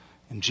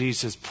 And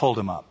Jesus pulled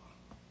him up.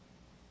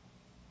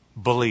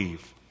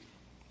 Believe.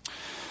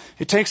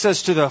 It takes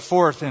us to the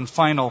fourth and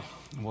final,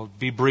 we'll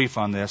be brief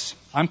on this.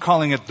 I'm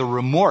calling it the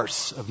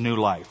remorse of new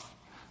life,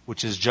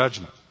 which is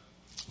judgment.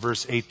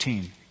 Verse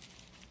 18.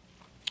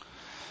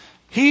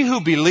 He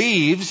who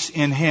believes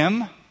in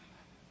him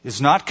is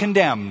not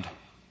condemned,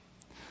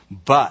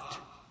 but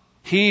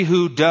he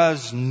who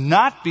does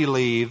not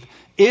believe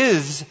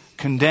is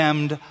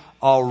condemned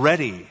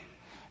already,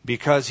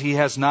 because he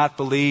has not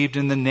believed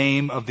in the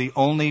name of the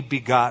only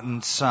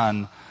begotten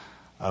Son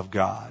of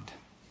God.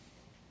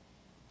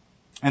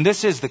 And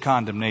this is the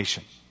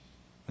condemnation.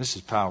 This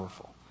is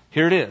powerful.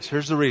 Here it is.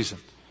 Here's the reason.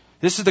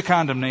 This is the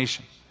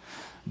condemnation.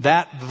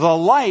 That the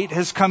light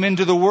has come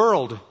into the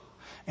world,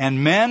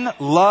 and men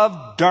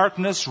loved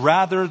darkness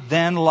rather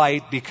than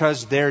light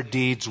because their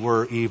deeds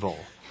were evil.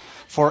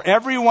 For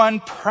everyone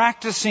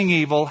practicing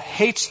evil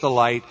hates the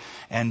light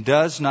and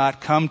does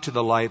not come to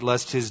the light,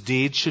 lest his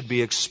deeds should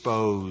be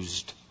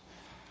exposed.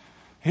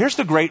 Here's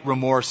the great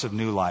remorse of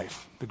new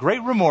life. The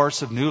great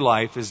remorse of new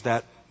life is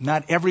that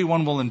not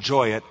everyone will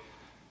enjoy it,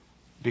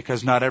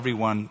 because not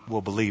everyone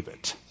will believe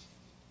it,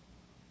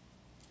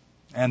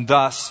 and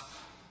thus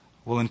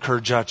will incur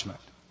judgment.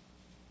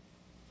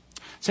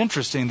 It's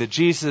interesting that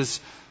Jesus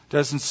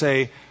doesn't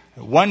say,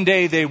 one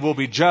day they will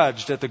be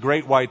judged at the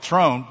great white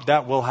throne.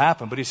 That will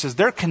happen. But he says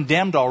they're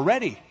condemned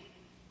already.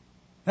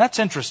 That's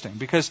interesting,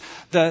 because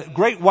the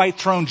great white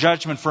throne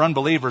judgment for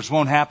unbelievers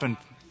won't happen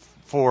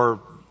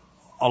for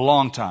a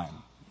long time.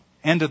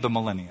 End of the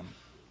millennium.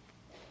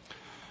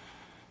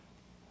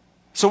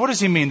 So what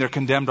does he mean they're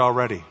condemned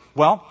already?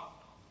 Well,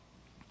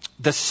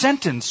 the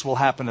sentence will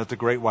happen at the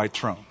great white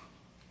throne.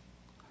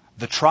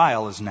 The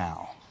trial is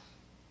now.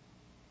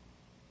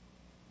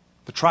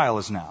 The trial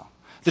is now.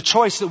 The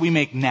choice that we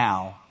make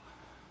now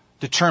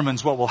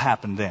determines what will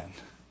happen then.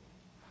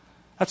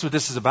 That's what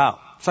this is about.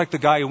 It's like the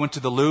guy who went to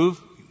the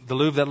Louvre,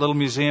 that little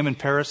museum in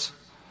Paris.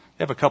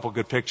 They have a couple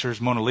good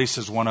pictures. Mona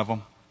Lisa's one of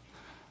them,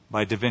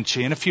 by Da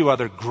Vinci, and a few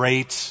other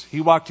greats.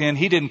 He walked in,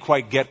 he didn't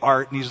quite get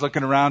art, and he's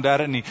looking around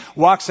at it, and he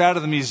walks out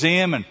of the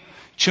museum and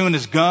chewing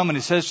his gum, and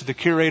he says to the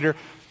curator,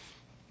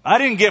 I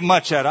didn't get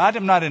much out of it.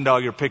 I'm not into all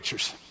your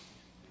pictures.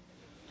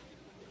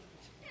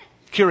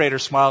 The curator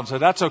smiled and said,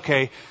 that's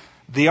okay.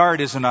 The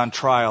art isn't on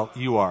trial.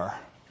 You are.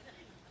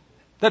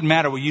 Doesn't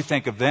matter what you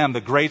think of them.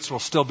 The greats will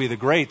still be the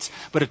greats,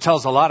 but it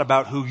tells a lot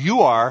about who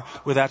you are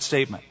with that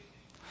statement.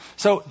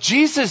 So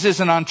Jesus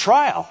isn't on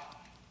trial.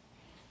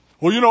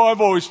 Well, I've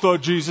always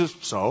thought Jesus.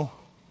 So?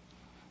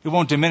 It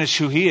won't diminish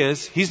who he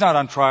is. He's not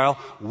on trial.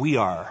 We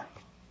are.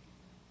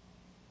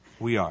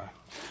 We are.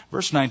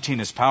 Verse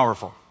 19 is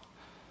powerful.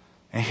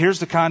 And here's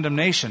the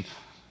condemnation.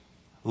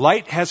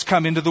 Light has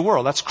come into the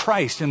world. That's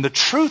Christ and the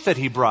truth that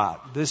he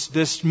brought.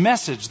 This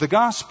message, the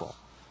gospel.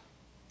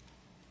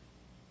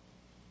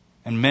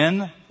 And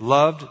men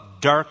loved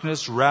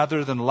darkness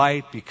rather than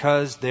light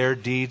because their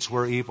deeds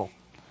were evil.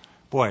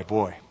 Boy.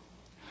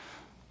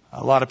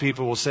 A lot of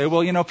people will say,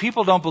 well,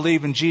 people don't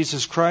believe in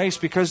Jesus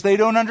Christ because they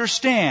don't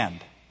understand.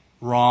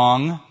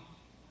 Wrong.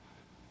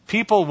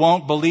 People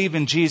won't believe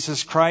in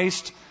Jesus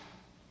Christ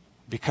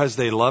because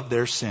they love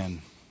their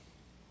sin.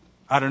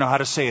 I don't know how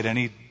to say it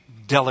any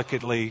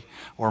delicately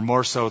or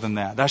more so than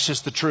that. That's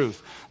just the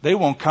truth. They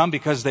won't come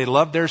because they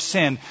love their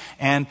sin,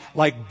 and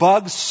like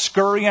bugs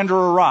scurry under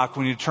a rock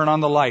when you turn on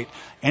the light,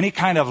 any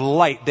kind of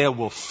light, they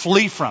will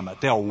flee from it.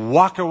 They'll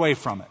walk away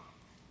from it.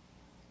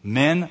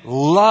 Men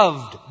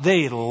loved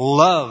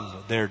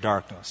their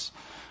darkness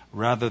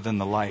rather than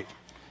the light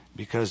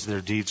because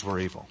their deeds were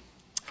evil.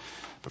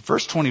 But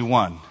verse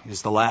 21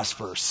 is the last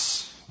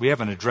verse. We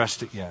haven't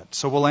addressed it yet,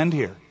 so we'll end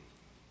here.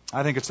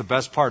 I think it's the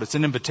best part. It's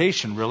an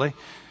invitation, really,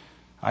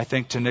 I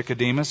think, to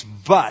Nicodemus.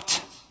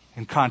 But,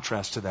 in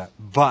contrast to that,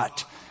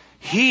 but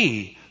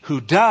he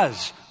who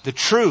does the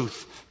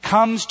truth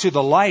comes to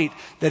the light,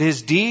 that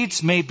his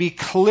deeds may be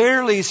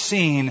clearly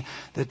seen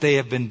that they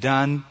have been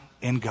done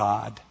in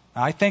God.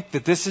 I think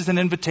that this is an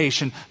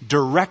invitation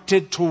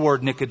directed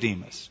toward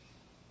Nicodemus.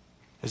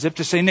 As if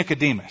to say,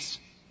 Nicodemus,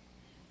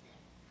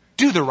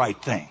 do the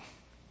right thing.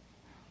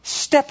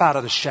 Step out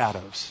of the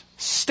shadows.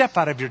 Step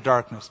out of your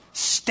darkness.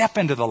 Step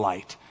into the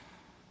light.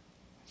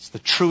 It's the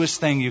truest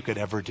thing you could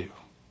ever do.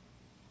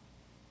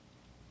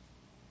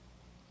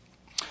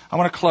 I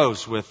want to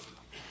close with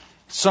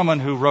someone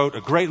who wrote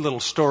a great little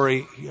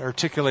story. He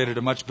articulated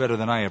it much better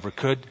than I ever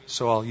could,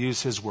 so I'll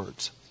use his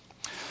words.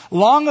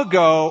 Long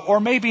ago,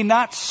 or maybe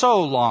not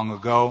so long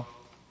ago,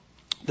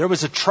 there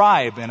was a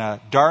tribe in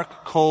a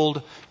dark,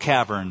 cold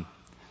cavern.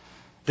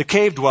 The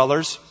cave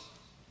dwellers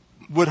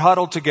would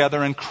huddle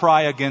together and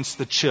cry against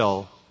the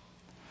chill.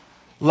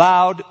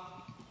 Loud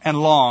and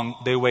long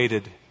they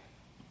waited.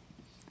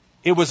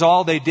 It was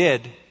all they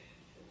did.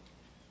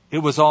 It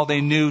was all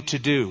they knew to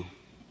do.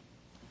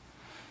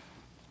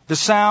 The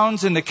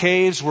sounds in the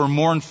caves were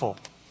mournful,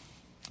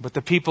 but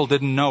the people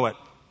didn't know it,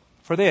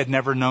 for they had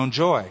never known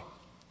joy.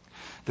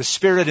 The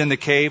spirit in the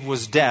cave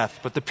was death,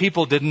 but the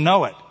people didn't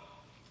know it,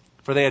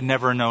 for they had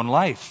never known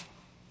life.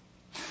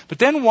 But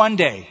then one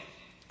day,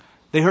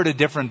 they heard a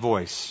different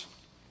voice.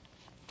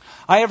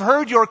 I have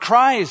heard your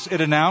cries,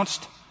 it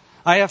announced.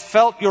 I have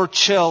felt your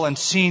chill and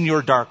seen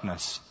your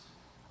darkness.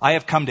 I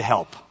have come to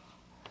help.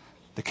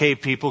 The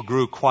cave people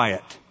grew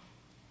quiet.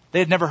 They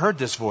had never heard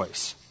this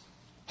voice.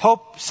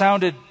 Hope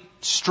sounded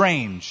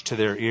strange to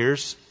their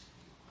ears.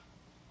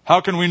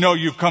 How can we know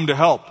you've come to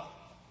help?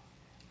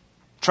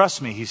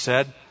 Trust me, he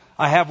said.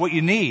 I have what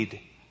you need.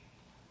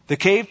 The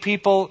cave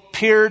people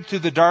peered through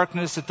the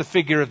darkness at the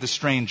figure of the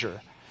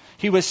stranger.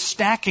 He was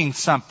stacking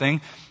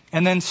something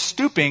and then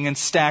stooping and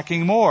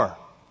stacking more.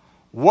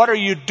 What are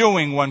you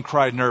doing? One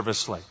cried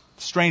nervously.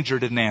 The stranger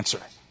didn't answer.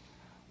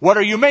 What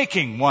are you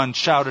making? One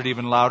shouted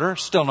even louder.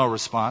 Still no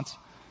response.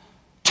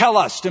 Tell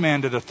us,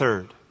 demanded a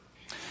third.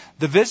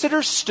 The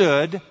visitor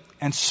stood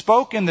and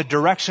spoke in the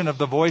direction of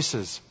the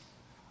voices.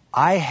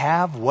 I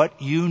have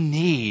what you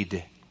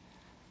need.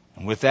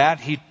 And with that,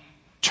 he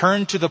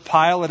turned to the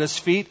pile at his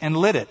feet and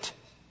lit it.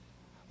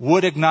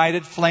 Wood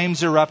ignited,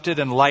 flames erupted,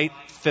 and light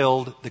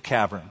filled the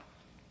cavern.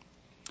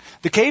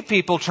 The cave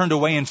people turned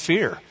away in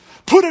fear.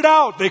 Put it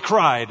out, they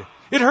cried.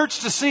 It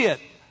hurts to see it.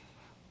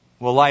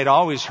 Well, light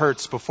always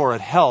hurts before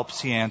it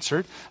helps, he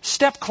answered.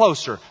 Step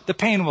closer. The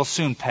pain will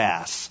soon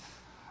pass.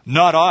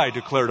 Not I,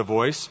 declared a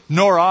voice.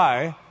 Nor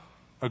I,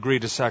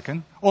 agreed a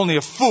second. Only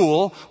a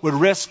fool would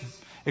risk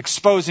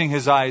exposing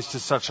his eyes to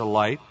such a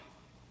light.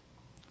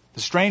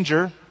 The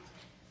stranger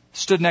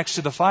stood next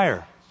to the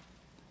fire.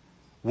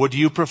 Would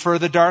you prefer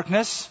the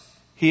darkness?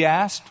 He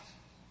asked.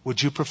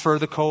 Would you prefer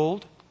the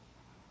cold?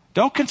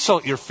 Don't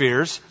consult your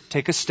fears.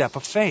 Take a step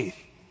of faith.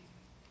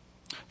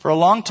 For a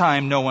long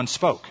time, no one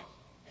spoke.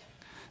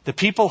 The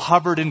people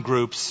hovered in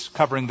groups,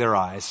 covering their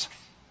eyes.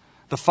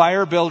 The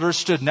fire builder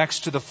stood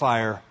next to the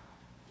fire.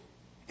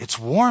 It's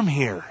warm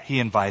here, he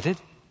invited.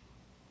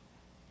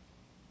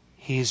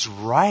 He's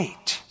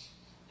right,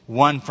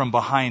 one from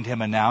behind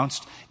him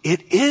announced.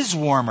 It is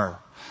warmer.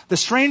 The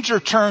stranger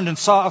turned and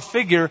saw a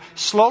figure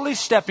slowly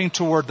stepping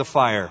toward the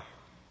fire.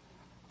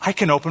 I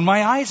can open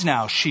my eyes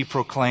now, she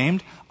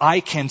proclaimed. I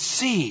can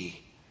see.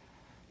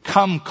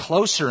 Come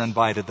closer,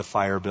 invited the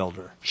fire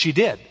builder. She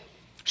did.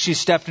 She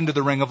stepped into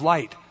the ring of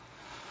light.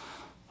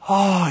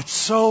 Oh, it's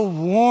so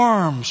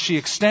warm. She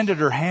extended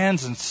her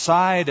hands and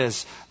sighed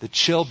as the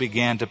chill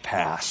began to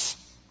pass.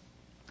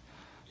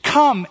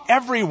 Come,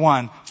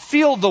 everyone,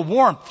 feel the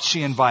warmth,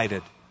 she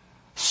invited.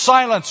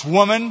 Silence,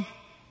 woman,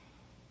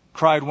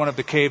 cried one of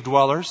the cave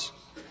dwellers.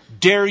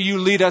 Dare you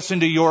lead us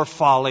into your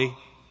folly?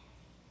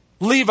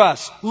 Leave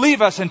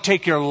us and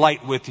take your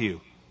light with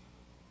you.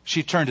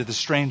 She turned to the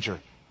stranger.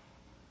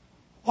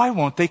 Why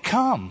won't they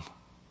come?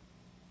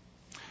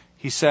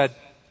 He said,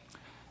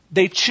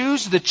 they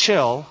choose the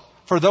chill,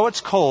 for though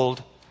it's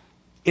cold,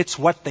 it's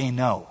what they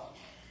know.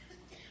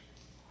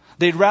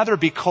 They'd rather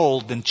be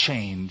cold than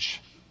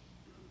change.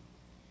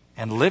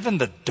 And live in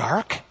the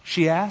dark?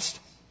 She asked.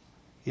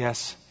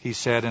 Yes, he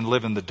said, and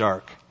live in the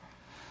dark.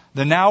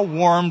 The now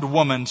warmed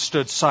woman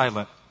stood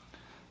silent,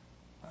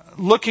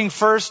 looking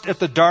first at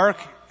the dark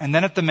and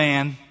then at the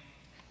man.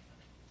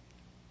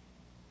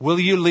 Will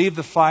you leave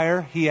the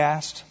fire? He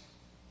asked.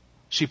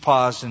 She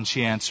paused and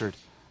she answered,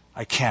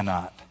 I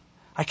cannot.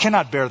 I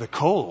cannot bear the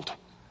cold.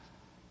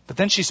 But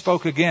then she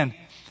spoke again.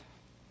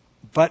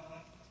 But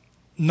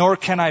nor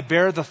can I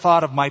bear the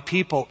thought of my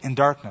people in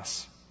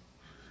darkness.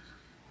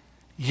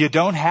 You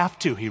don't have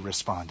to, he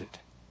responded.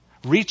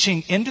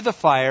 Reaching into the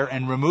fire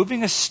and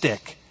removing a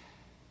stick,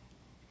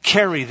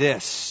 carry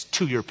this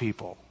to your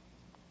people.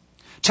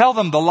 Tell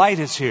them the light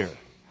is here.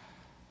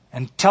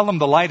 And tell them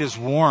the light is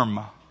warm.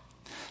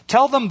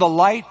 Tell them the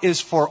light is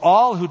for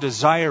all who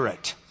desire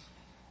it.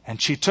 And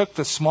she took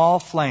the small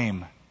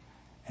flame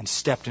and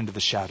stepped into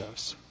the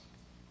shadows.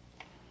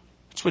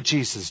 That's what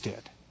Jesus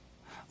did.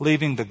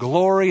 Leaving the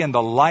glory and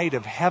the light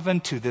of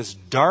heaven to this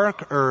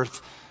dark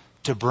earth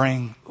to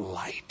bring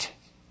light.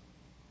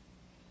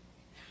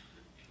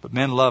 But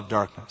men love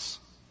darkness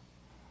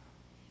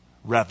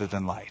rather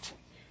than light.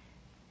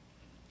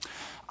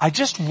 I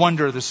just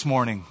wonder this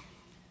morning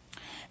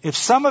if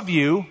some of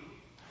you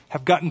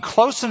have gotten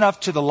close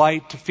enough to the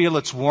light to feel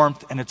its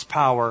warmth and its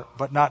power,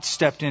 but not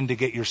stepped in to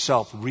get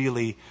yourself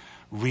really,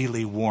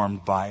 really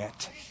warmed by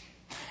it.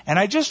 And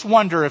I just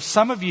wonder if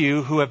some of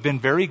you who have been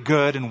very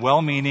good and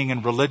well-meaning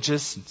and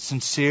religious and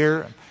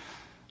sincere,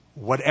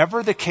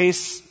 whatever the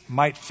case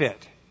might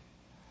fit,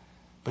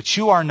 but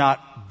you are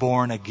not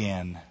born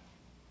again.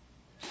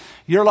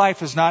 Your life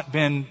has not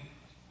been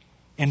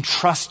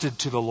entrusted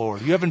to the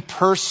Lord. You haven't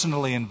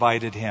personally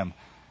invited Him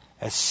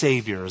as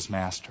Savior, as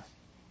Master.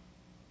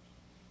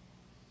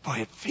 Boy,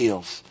 it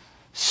feels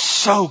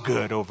so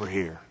good over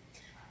here.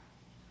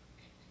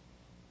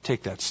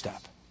 Take that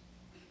step.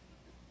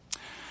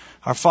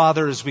 Our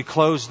Father, as we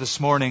close this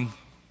morning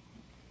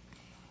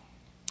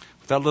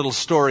with that little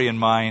story in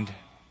mind,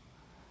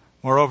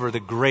 moreover, the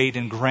great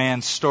and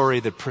grand story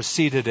that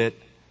preceded it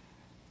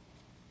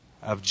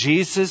of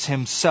Jesus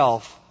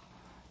Himself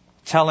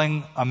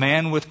telling a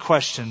man with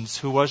questions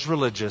who was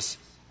religious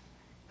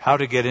how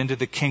to get into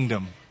the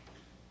kingdom.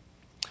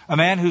 A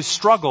man who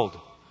struggled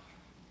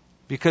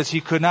because he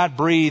could not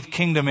breathe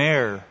kingdom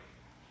air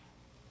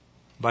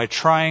by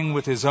trying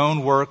with his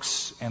own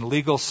works and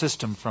legal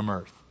system from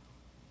earth.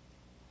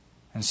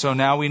 And so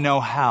now we know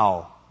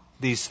how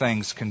these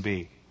things can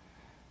be.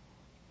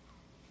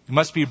 It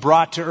must be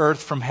brought to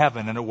earth from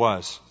heaven, and it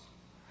was.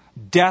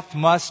 Death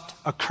must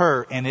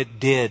occur, and it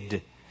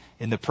did,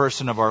 in the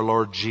person of our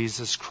Lord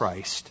Jesus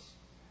Christ.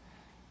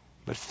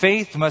 But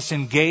faith must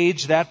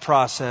engage that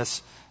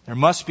process. There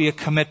must be a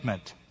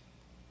commitment.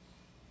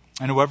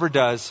 And whoever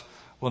does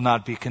will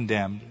not be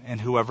condemned,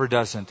 and whoever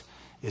doesn't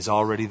is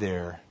already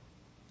there,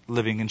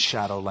 living in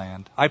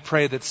shadowland. I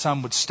pray that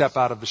some would step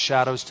out of the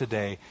shadows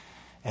today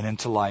and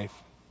into life.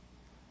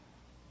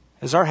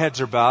 As our heads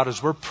are bowed,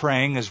 as we're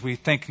praying, as we're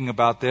thinking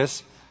about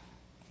this,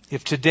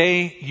 if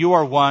today you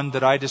are one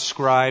that I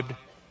described,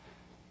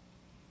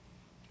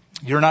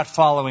 you're not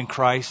following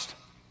Christ,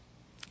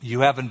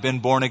 you haven't been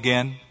born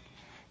again,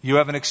 you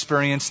haven't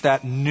experienced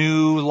that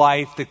new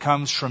life that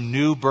comes from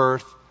new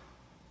birth,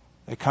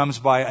 that comes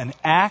by an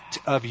act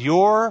of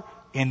your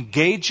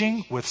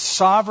engaging with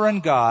sovereign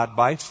God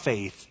by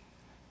faith.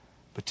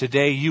 But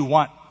today you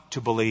want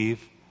to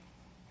believe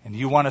and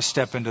you want to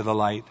step into the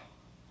light.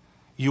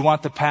 You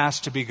want the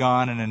past to be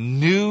gone and a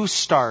new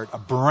start, a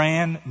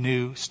brand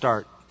new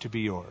start to be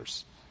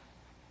yours.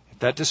 If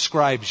that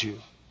describes you,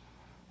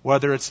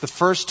 whether it's the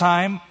first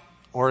time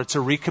or it's a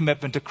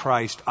recommitment to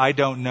Christ, I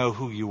don't know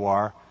who you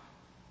are.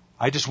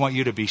 I just want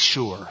you to be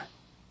sure.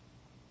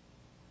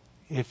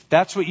 If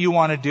that's what you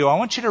want to do, I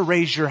want you to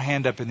raise your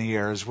hand up in the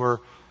air as we're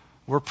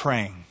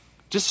praying,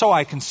 just so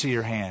I can see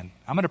your hand.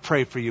 I'm going to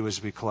pray for you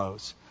as we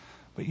close.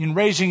 But in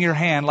raising your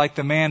hand, like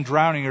the man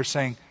drowning, you're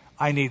saying,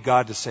 I need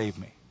God to save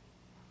me.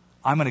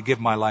 I'm going to give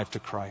my life to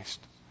Christ.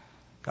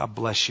 God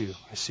bless you.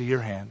 I see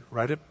your hand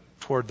right up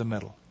toward the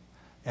middle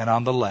and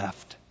on the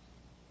left.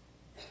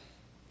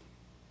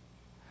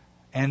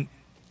 And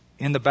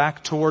in the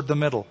back toward the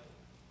middle.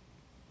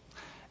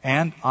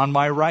 And on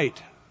my right.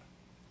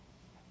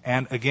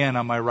 And again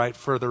on my right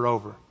further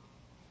over.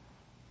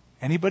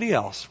 Anybody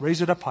else?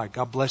 Raise it up high.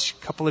 God bless you.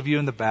 A couple of you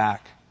in the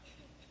back.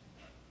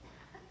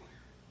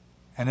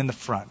 And in the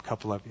front, a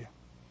couple of you.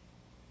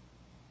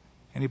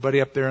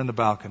 Anybody up there in the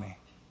balcony?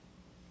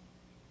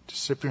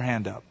 Just slip your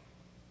hand up.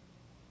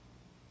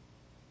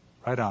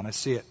 Right on, I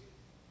see it.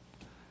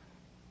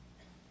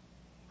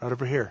 Right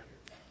over here.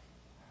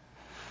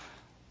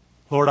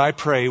 Lord, I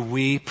pray,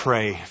 we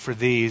pray for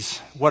these.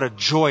 What a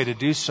joy to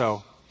do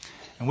so.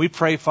 And we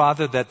pray,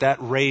 Father, that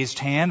raised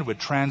hand would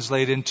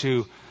translate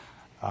into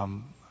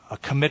a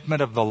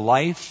commitment of the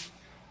life,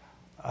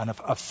 and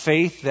a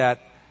faith that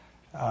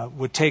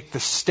would take the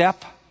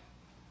step.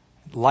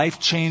 Life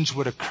change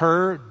would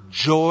occur.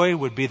 Joy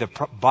would be the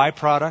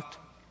byproduct.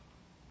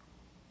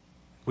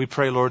 We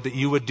pray, Lord, that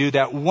you would do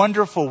that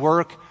wonderful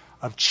work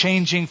of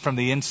changing from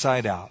the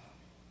inside out.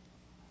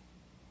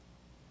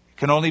 It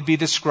can only be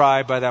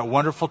described by that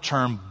wonderful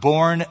term,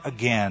 born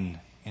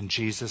again, in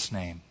Jesus'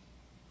 name.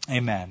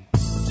 Amen.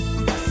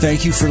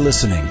 Thank you for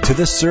listening to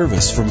this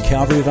service from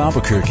Calvary of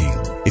Albuquerque.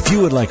 If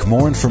you would like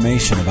more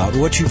information about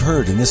what you've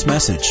heard in this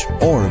message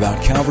or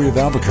about Calvary of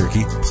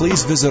Albuquerque,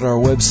 please visit our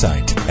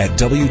website at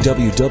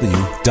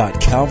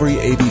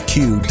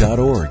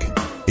www.calvaryabq.org.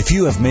 If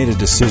you have made a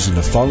decision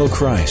to follow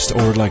Christ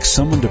or would like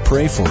someone to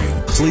pray for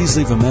you, please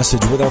leave a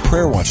message with our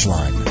Prayer Watch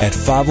line at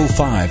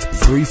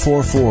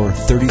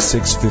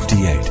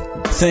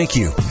 505-344-3658. Thank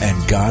you,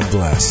 and God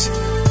bless.